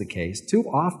often is the case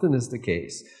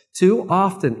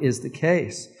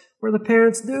where the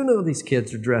parents do know these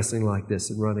kids are dressing like this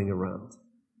and running around.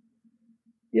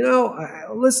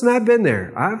 Listen, I've been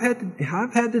there.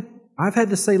 I've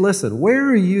had to say, listen,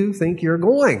 where do you think you're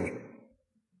going?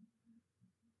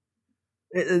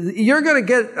 You're going to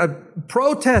get a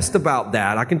protest about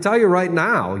that. I can tell you right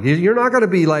now. You're not going to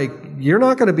be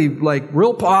like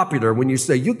real popular when you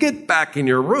say, you get back in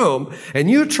your room and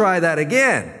you try that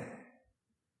again.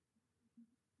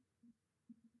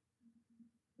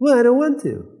 Well, I don't want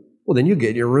to. Well, then you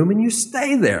get in your room and you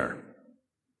stay there.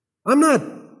 I'm not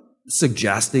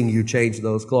suggesting you change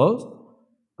those clothes.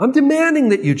 I'm demanding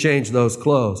that you change those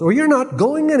clothes, or you're not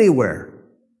going anywhere.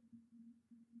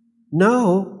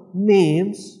 No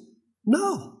means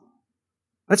no.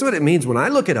 That's what it means when I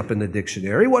look it up in the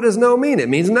dictionary. What does no mean? It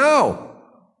means no.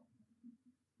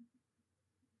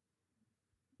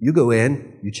 You go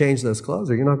in, you change those clothes,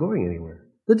 or you're not going anywhere.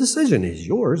 The decision is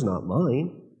yours, not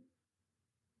mine.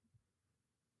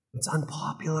 It's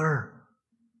unpopular.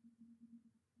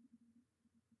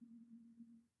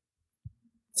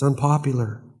 It's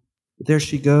unpopular. But there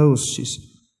she goes.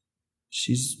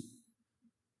 She's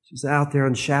out there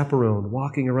unchaperoned,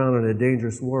 walking around in a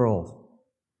dangerous world.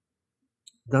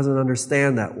 Doesn't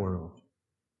understand that world.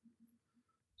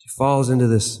 She falls into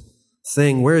this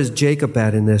thing. Where is Jacob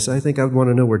at in this? I think I would want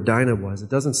to know where Dinah was.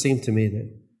 It doesn't seem to me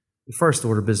that the first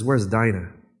order of business, where's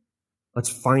Dinah? Let's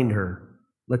find her.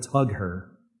 Let's hug her.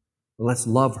 Let's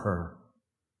love her.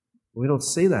 We don't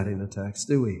see that in the text,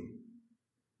 do we?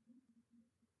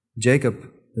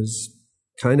 Jacob is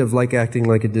kind of like acting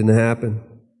like it didn't happen.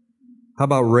 How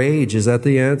about rage? Is that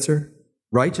the answer?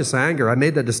 Righteous anger. I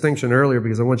made that distinction earlier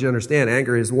because I want you to understand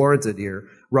anger is warranted here.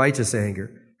 Righteous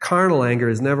anger. Carnal anger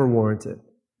is never warranted.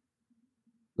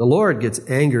 The Lord gets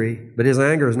angry, but His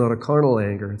anger is not a carnal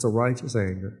anger. It's a righteous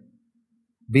anger.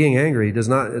 Being angry does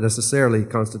not necessarily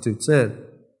constitute sin.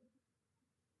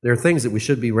 There are things that we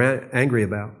should be angry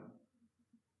about.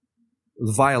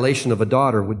 The violation of a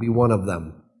daughter would be one of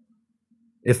them.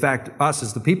 In fact, us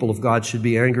as the people of God should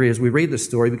be angry as we read this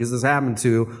story because this happened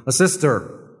to a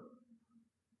sister.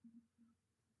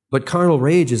 But carnal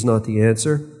rage is not the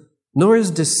answer, nor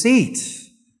is deceit.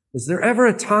 Is there ever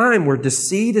a time where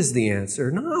deceit is the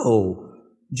answer? No.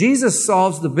 Jesus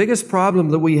solves the biggest problem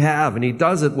that we have, and He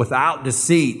does it without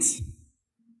deceit.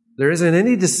 There isn't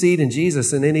any deceit in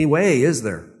Jesus in any way, is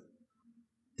there?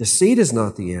 Deceit is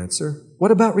not the answer.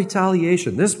 What about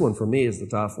retaliation? This one for me is the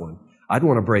tough one. I'd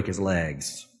want to break his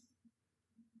legs.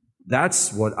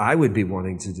 That's what I would be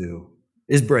wanting to do,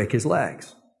 is break his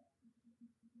legs.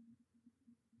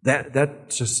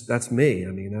 That's me.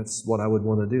 I mean, that's what I would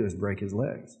want to do, is break his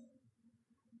legs.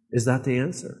 Is that the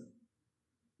answer?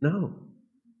 No.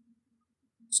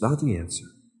 It's not the answer.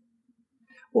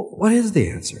 Well, what is the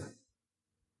answer?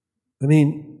 I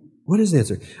mean, what is the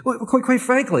answer? Well, quite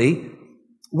frankly,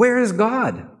 where is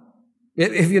God?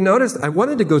 If you noticed, I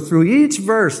wanted to go through each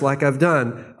verse like I've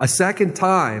done a second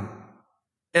time.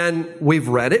 And we've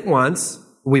read it once.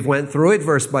 We've went through it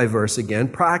verse by verse again,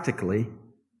 practically.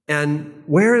 And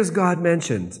where is God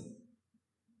mentioned?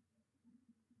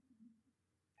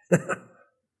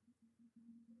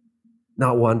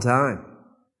 Not one time.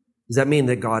 Does that mean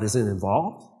that God isn't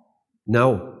involved?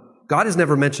 No. God is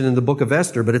never mentioned in the book of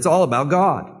Esther, but it's all about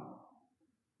God.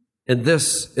 And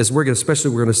this, as we're going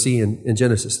to see in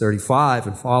Genesis 35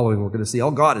 and following, we're going to see,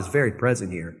 God is very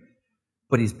present here,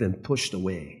 but He's been pushed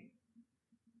away.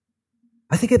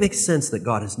 I think it makes sense that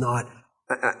God is not,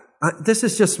 this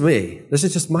is just me. This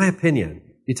is just my opinion.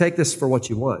 You take this for what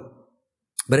you want.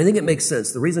 But I think it makes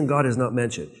sense. The reason God is not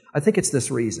mentioned, I think it's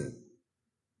this reason.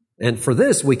 And for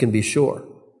this, we can be sure.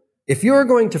 If you're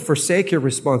going to forsake your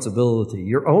responsibility,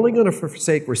 you're only going to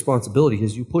forsake responsibility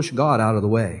as you push God out of the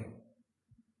way.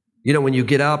 You know, when you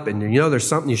get up and you know there's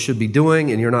something you should be doing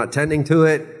and you're not tending to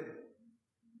it,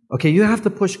 okay, you have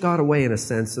to push God away in a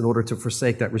sense in order to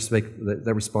forsake that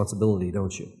responsibility,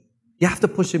 don't you? You have to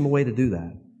push Him away to do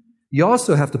that. You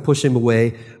also have to push Him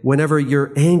away whenever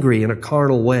you're angry in a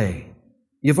carnal way.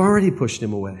 You've already pushed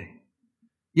Him away.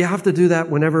 You have to do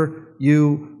that whenever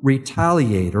you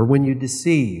retaliate or when you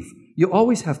deceive. You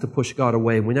always have to push God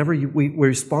away whenever we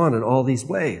respond in all these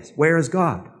ways. Where is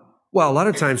God? Well, a lot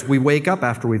of times we wake up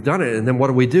after we've done it, and then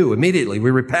what do? Immediately, we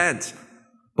repent.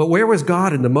 But where was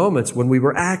God in the moments when we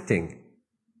were acting?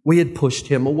 We had pushed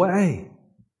Him away.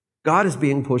 God is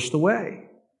being pushed away.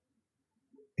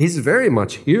 He's very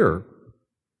much here.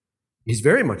 He's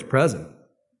very much present.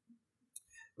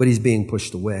 But He's being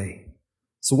pushed away.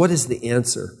 So what is the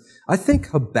answer? I think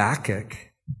Habakkuk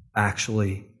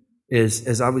actually is,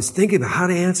 as I was thinking about how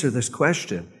to answer this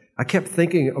question, I kept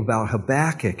thinking about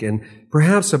Habakkuk, and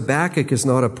perhaps Habakkuk is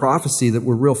not a prophecy that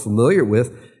we're real familiar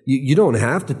with. You don't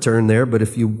have to turn there, but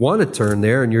if you want to turn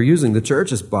there and you're using the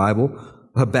church's Bible,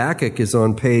 Habakkuk is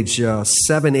on page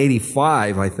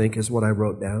 785, I think is what I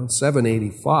wrote down,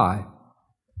 785.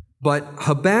 But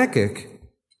Habakkuk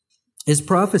is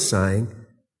prophesying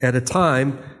at a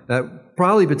time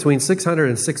probably between 600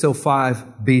 and 605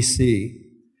 BC.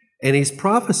 And he's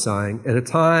prophesying at a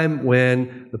time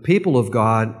when the people of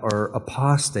God are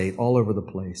apostate all over the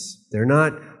place. They're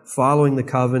not following the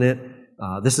covenant.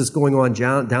 This is going on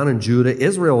down in Judah.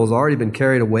 Israel has already been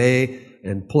carried away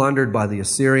and plundered by the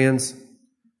Assyrians.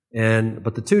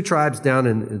 But the two tribes down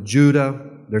in Judah,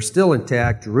 they're still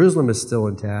intact. Jerusalem is still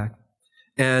intact.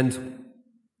 And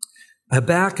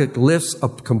Habakkuk lifts a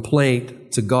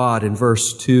complaint to God in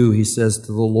verse 2. He says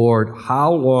to the Lord,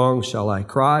 "How long shall I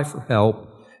cry for help,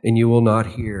 and you will not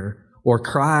hear, or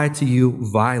cry to you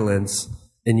violence,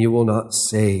 and you will not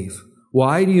save?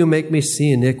 Why do you make me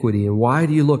see iniquity, and why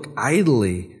do you look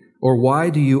idly, or why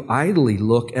do you idly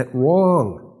look at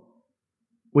wrong?"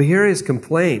 We hear his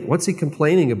complaint. What's he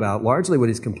complaining about? Largely what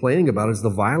he's complaining about is the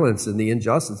violence and the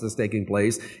injustice that's taking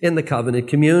place in the covenant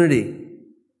community.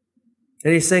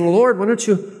 And he's saying, "Lord, why don't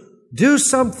you do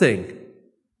something?"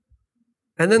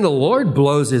 And then the Lord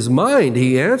blows his mind.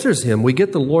 He answers him. We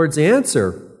get the Lord's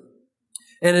answer.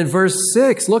 And in verse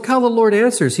 6, look how the Lord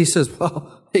answers. He says,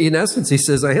 well, in essence, he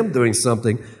says, I am doing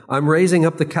something. I'm raising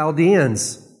up the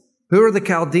Chaldeans. Who are the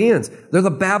Chaldeans? They're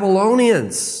the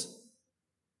Babylonians.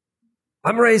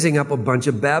 I'm raising up a bunch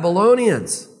of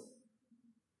Babylonians.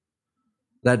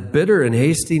 That bitter and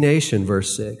hasty nation,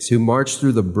 verse 6, who march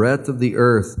through the breadth of the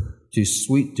earth to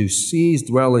seize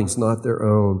dwellings not their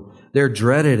own. They're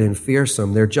dreaded and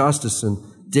fearsome. Their justice and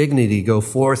dignity go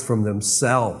forth from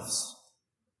themselves.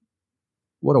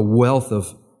 What a wealth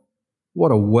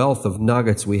of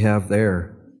nuggets we have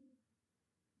there.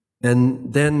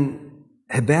 And then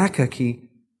Habakkuk,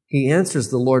 he answers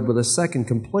the Lord with a second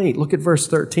complaint. Look at verse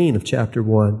 13 of chapter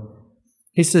 1.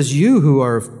 He says, "You who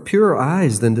are of purer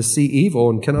eyes than to see evil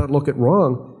and cannot look at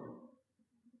wrong,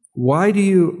 why do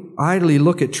you idly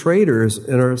look at traitors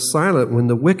and are silent when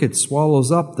the wicked swallows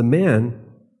up the man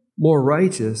more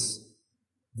righteous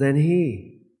than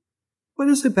he?" What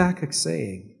is Habakkuk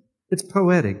saying? It's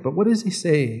poetic, but what is he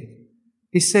saying?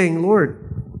 He's saying,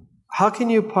 Lord, how can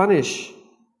you punish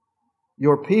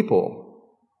your people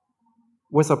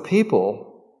with a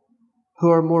people who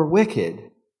are more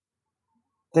wicked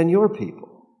than your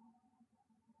people?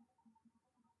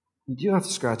 You do have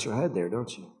to scratch your head there,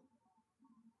 don't you?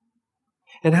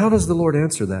 And how does the Lord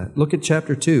answer that? Look at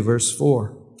chapter 2, verse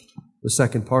 4, the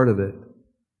second part of it.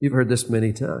 You've heard this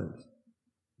many times.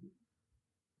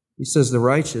 He says, "The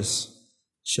righteous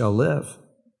shall live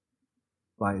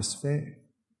by his faith."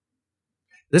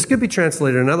 This could be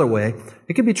translated another way.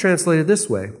 It could be translated this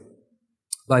way: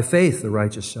 by faith the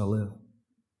righteous shall live.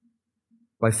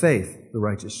 By faith the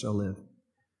righteous shall live.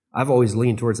 I've always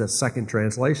leaned towards that second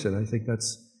translation. I think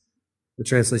that's the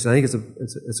translation. I think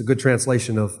it's a good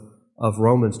translation of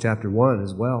Romans chapter 1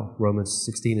 as well, Romans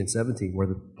 16 and 17, where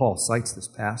Paul cites this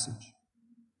passage.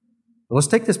 Well, let's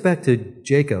take this back to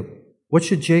Jacob. What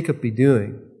should Jacob be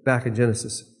doing back in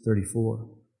Genesis 34?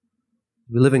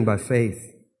 We're living by faith.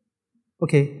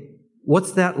 Okay,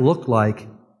 what's that look like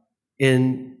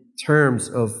in terms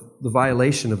of the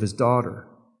violation of his daughter?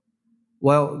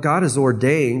 Well, God has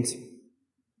ordained,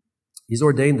 He's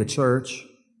ordained the church,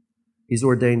 He's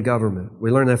ordained government.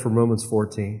 We learn that from Romans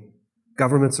 14.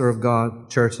 Governments are of God,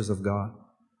 churches of God.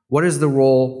 What is the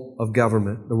role of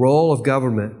government? The role of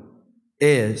government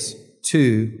is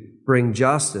to bring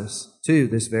justice to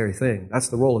this very thing. That's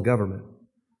the role of government.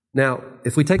 Now,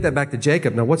 if we take that back to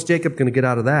Jacob, now what's Jacob going to get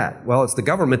out of that? Well, it's the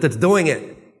government that's doing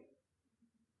it.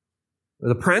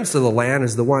 The prince of the land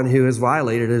is the one who has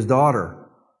violated his daughter.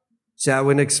 So I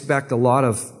wouldn't expect a lot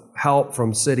of help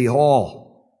from City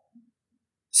Hall.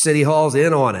 City Hall's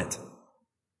in on it.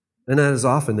 And that is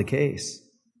often the case.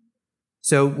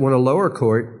 So when a lower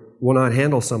court will not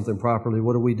handle something properly,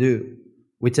 what do?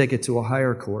 We take it to a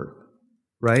higher court,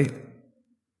 right?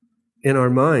 In our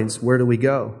minds, where do we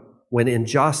go? When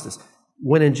injustice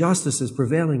is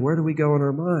prevailing, where do we go in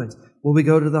our minds? Well, we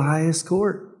go to the highest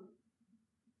court.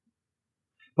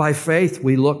 By faith,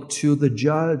 we look to the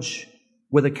judge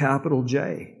with a capital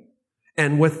J.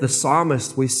 And with the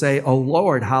psalmist, we say, "Oh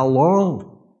Lord, how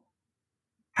long?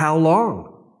 How long?"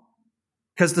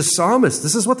 Because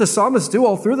this is what the psalmists do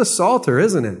all through the Psalter,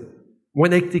 isn't it?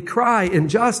 When they decry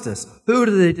injustice, who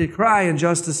do they decry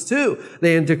injustice to?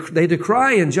 They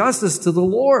decry injustice to the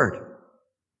Lord.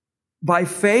 By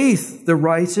faith, the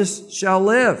righteous shall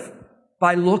live.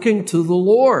 By looking to the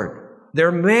Lord.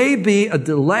 There may be a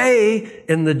delay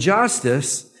in the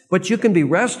justice, but you can be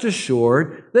rest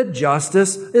assured that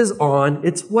justice is on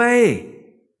its way.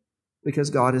 because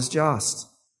God is just.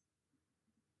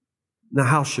 Now,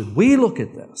 how should we look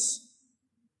at this?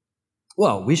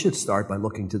 Well, we should start by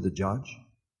looking to the judge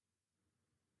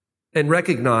and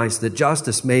recognize that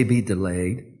justice may be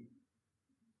delayed,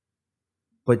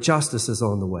 but justice is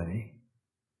on the way.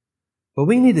 But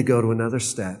we need to go to another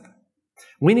step.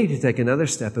 We need to take another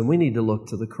step, and we need to look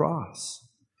to the cross,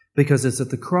 because it's at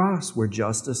the cross where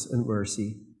justice and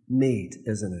mercy meet,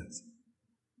 isn't it?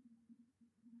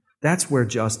 That's where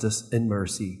justice and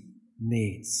mercy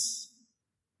meets,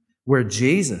 where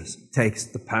Jesus takes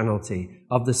the penalty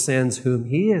of the sins whom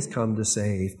He has come to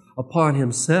save upon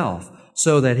Himself,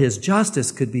 so that His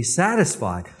justice could be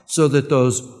satisfied, so that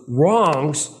those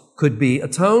wrongs could be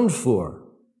atoned for.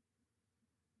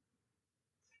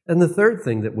 And the third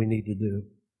thing we need to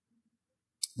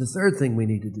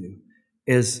do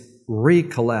is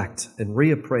recollect and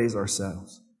reappraise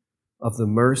ourselves of the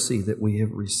mercy that we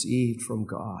have received from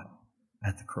God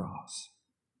at the cross.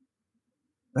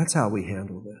 That's how we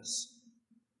handle this.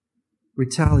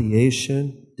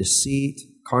 Retaliation, deceit,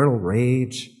 carnal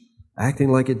rage,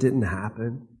 acting like it didn't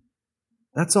happen.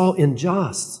 That's all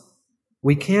unjust.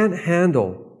 We can't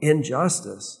handle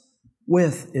injustice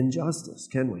with injustice,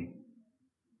 can we?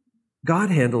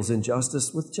 God handles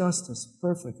injustice with justice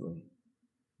perfectly.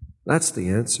 That's the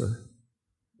answer.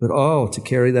 But to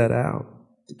carry that out.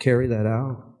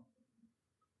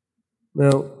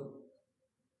 Now,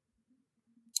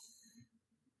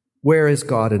 where is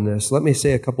God in this? Let me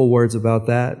say a couple words about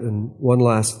that, and one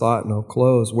last thought, and I'll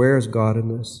close. Where is God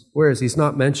in this? Where is He? He's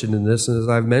not mentioned in this, and as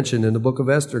I've mentioned in the book of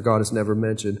Esther, God is never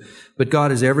mentioned. But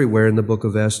God is everywhere in the book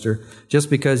of Esther. Just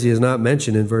because He is not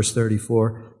mentioned in verse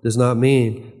 34 does not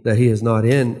mean that He is not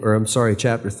in,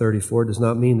 chapter 34 does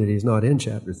not mean that He's not in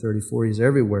chapter 34. He's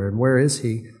everywhere. And where is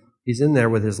He? He's in there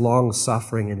with His long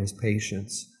suffering and His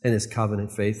patience and His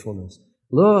covenant faithfulness.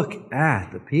 Look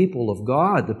at the people of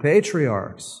God, the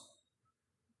patriarchs.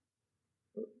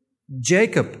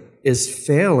 Jacob is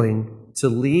failing to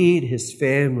lead his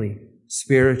family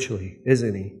spiritually,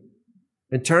 isn't he?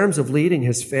 In terms of leading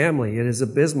his family, it is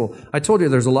abysmal. I told you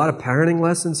there's a lot of parenting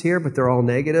lessons here, but they're all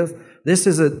negative. This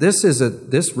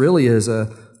really is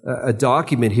a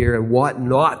document here of what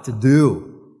not to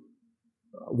do.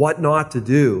 What not to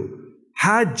do.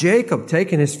 Had Jacob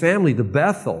taken his family to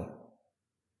Bethel,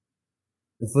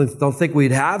 I don't think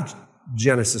we'd have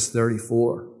Genesis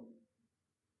 34.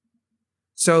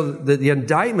 So the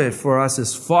indictment for us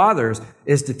as fathers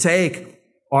is to take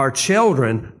our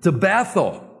children to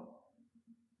Bethel,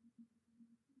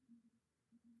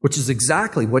 which is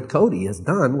exactly what Cody has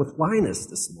done with Linus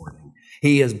this morning.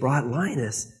 He has brought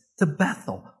Linus to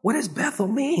Bethel. What does Bethel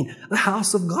mean? The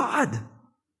house of God.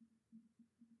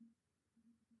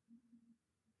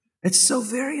 It's so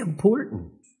very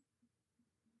important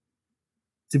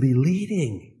to be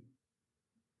leading.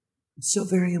 It's so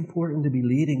very important to be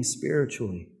leading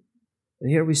spiritually. And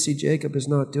here we see Jacob is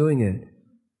not doing it.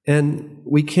 And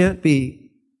we can't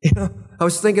be, I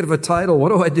was thinking of a title. What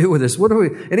do I do with this?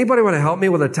 Anybody want to help me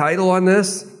with a title on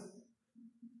this?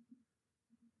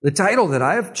 The title that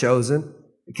I have chosen,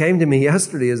 it came to me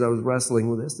yesterday as I was wrestling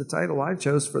with this. The title I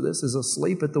chose for this is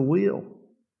Asleep at the Wheel.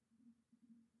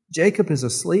 Jacob is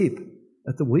asleep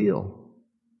at the wheel,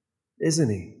 isn't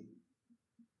he?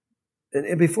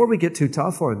 And before we get too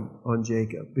tough on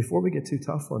Jacob, before we get too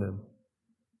tough on him,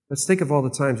 let's think of all the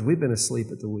times we've been asleep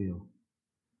at the wheel.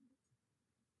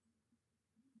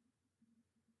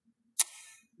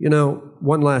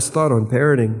 One last thought on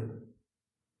parenting.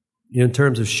 In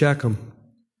terms of Shechem,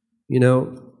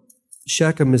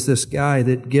 Shechem is this guy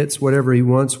that gets whatever he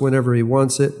wants whenever he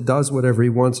wants it, does whatever he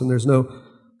wants, and there's no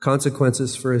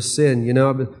consequences for his sin.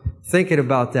 I've been thinking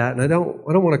about that, and I don't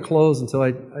want to close until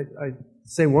I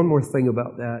say one more thing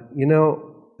about that.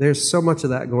 There's so much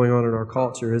of that going on in our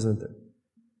culture, isn't there?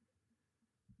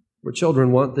 Where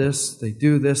children want this, they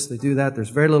do that. There's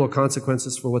very little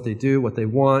consequences for what they do, what they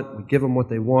want. We give them what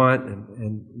they want,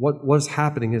 and what's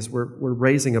happening is we're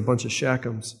raising a bunch of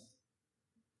Shechems.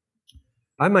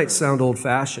 I might sound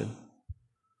old-fashioned,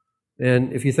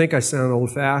 and if you think I sound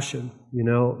old-fashioned,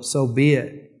 so be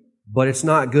it. But it's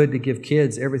not good to give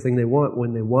kids everything they want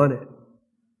when they want it.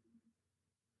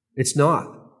 It's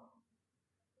not.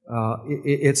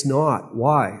 It's not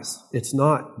wise. It's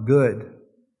not good.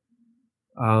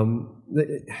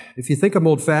 If you think I'm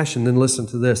old-fashioned, then listen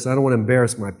to this. I don't want to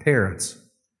embarrass my parents,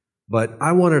 but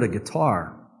I wanted a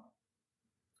guitar.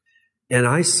 And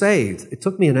I saved. It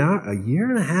took me a year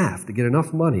and a half to get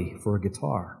enough money for a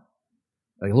guitar.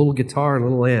 A little guitar and a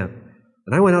little amp.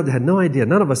 And I went out, had no idea.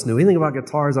 None of us knew anything about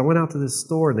guitars. I went out to this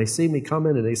store, and they see me come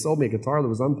in, and they sold me a guitar that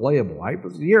was unplayable. It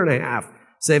was a year and a half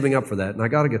saving up for that. And I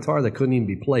got a guitar that couldn't even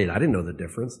be played. I didn't know the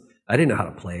difference. I didn't know how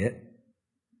to play it.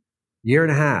 Year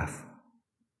and a half.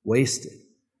 Wasted.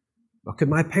 Well, could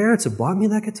my parents have bought me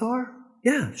that guitar?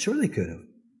 Yeah, sure they could have.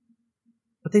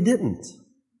 But they didn't.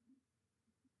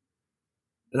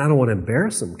 And I don't want to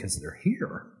embarrass them because they're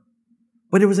here.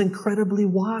 But it was incredibly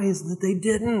wise that they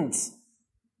didn't.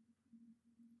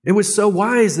 It was so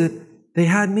wise that they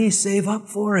had me save up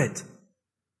for it.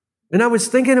 And I was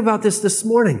thinking about this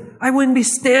morning. I wouldn't be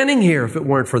standing here if it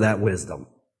weren't for that wisdom.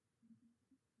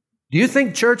 Do you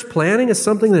think church planning is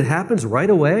something that happens right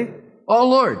away? Oh,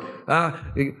 Lord,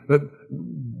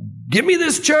 give me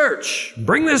this church.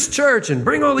 Bring this church and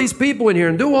bring all these people in here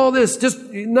and do all this.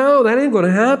 No, that ain't going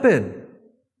to happen.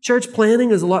 Church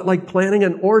planning is a lot like planting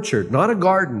an orchard, not a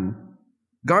garden.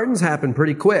 Gardens happen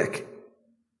pretty quick.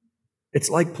 It's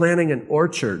like planting an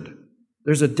orchard.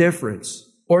 There's a difference.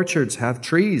 Orchards have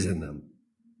trees in them.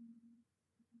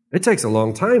 It takes a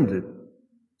long time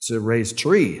to raise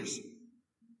trees.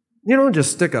 You don't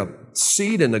just stick a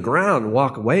seed in the ground and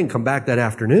walk away and come back that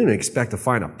afternoon and expect to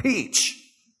find a peach.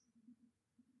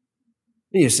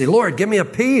 And you say, Lord, give me a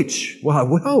peach. Well, I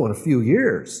will in a few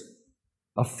years.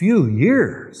 A few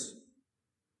years.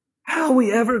 How are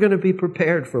we ever going to be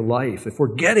prepared for life if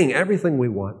we're getting everything we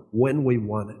want when we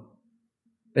want it?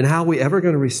 And how are we ever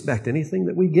going to respect anything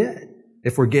that we get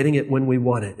if we're getting it when we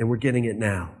want it and we're getting it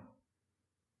now?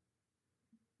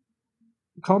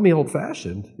 Call me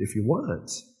old-fashioned if you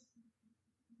want.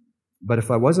 But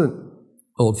if I wasn't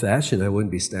old-fashioned, I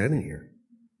wouldn't be standing here.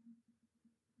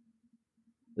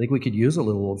 I think we could use a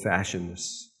little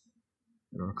old-fashionedness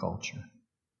in our culture.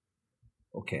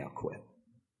 Okay, I'll quit.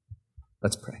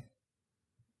 Let's pray.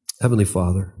 Heavenly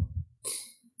Father,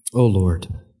 oh Lord,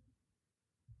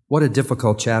 what a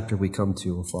difficult chapter we come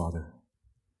to, oh Father,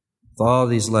 with all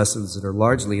these lessons that are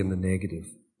largely in the negative.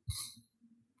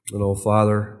 And oh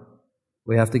Father,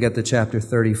 we have to get to chapter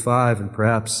 35, and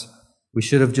perhaps we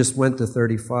should have just went to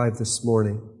 35 this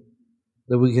morning,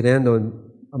 that we could end on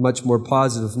a much more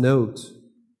positive note.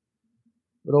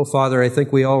 But oh Father, I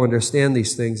think we all understand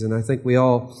these things, and I think we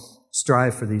all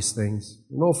strive for these things.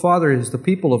 And oh Father, as the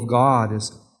people of God,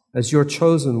 as your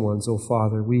chosen ones, oh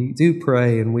Father, we do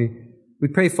pray, and we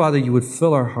pray, Father, you would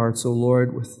fill our hearts, oh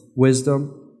Lord, with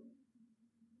wisdom,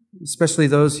 especially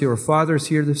those who are fathers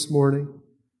here this morning.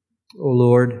 Oh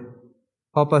Lord,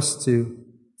 help us to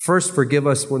first forgive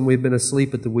us when we've been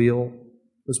asleep at the wheel.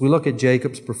 As we look at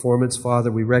Jacob's performance,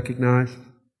 Father, we recognize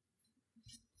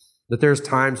that there's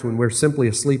times when we're simply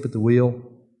asleep at the wheel.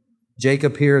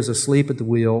 Jacob here is asleep at the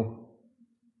wheel.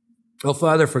 Oh,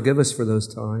 Father, forgive us for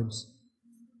those times.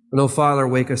 And oh, Father,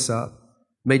 wake us up.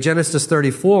 May Genesis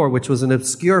 34, which was an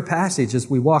obscure passage as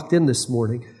we walked in this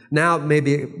morning, now may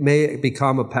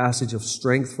become a passage of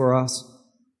strength for us,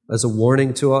 as a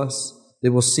warning to us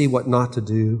that we'll see what not to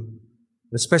do.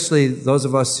 Especially those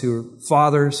of us who are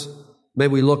fathers, may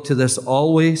we look to this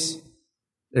always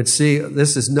and see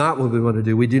this is not what we want to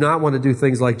do. We do not want to do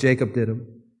things like Jacob did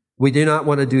them. We do not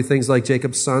want to do things like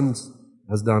Jacob's sons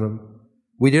has done them.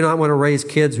 We do not want to raise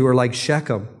kids who are like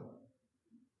Shechem,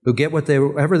 who get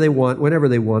whatever they want, whenever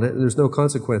they want it, and there's no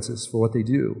consequences for what they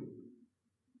do.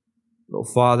 Oh,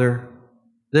 Father,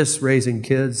 this raising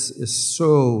kids is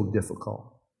so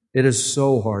difficult. It is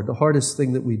so hard, the hardest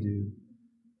thing that we do.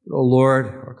 Oh, Lord,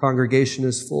 our congregation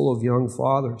is full of young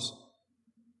fathers,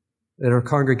 and our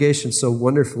congregation so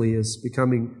wonderfully is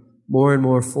becoming more and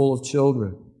more full of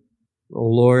children. Oh,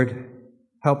 Lord,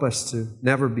 help us to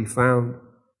never be found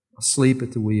asleep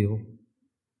at the wheel.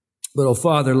 But, oh,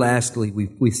 Father, lastly,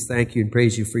 we thank you and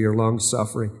praise you for your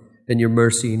long-suffering and your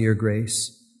mercy and your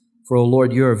grace. For, oh,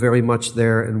 Lord, you are very much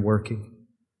there and working.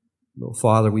 Oh,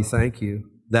 Father, we thank you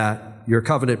that your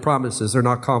covenant promises are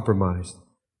not compromised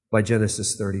by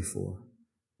Genesis 34.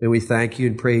 And we thank you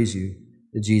and praise you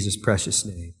in Jesus' precious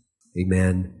name.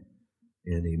 Amen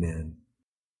and amen.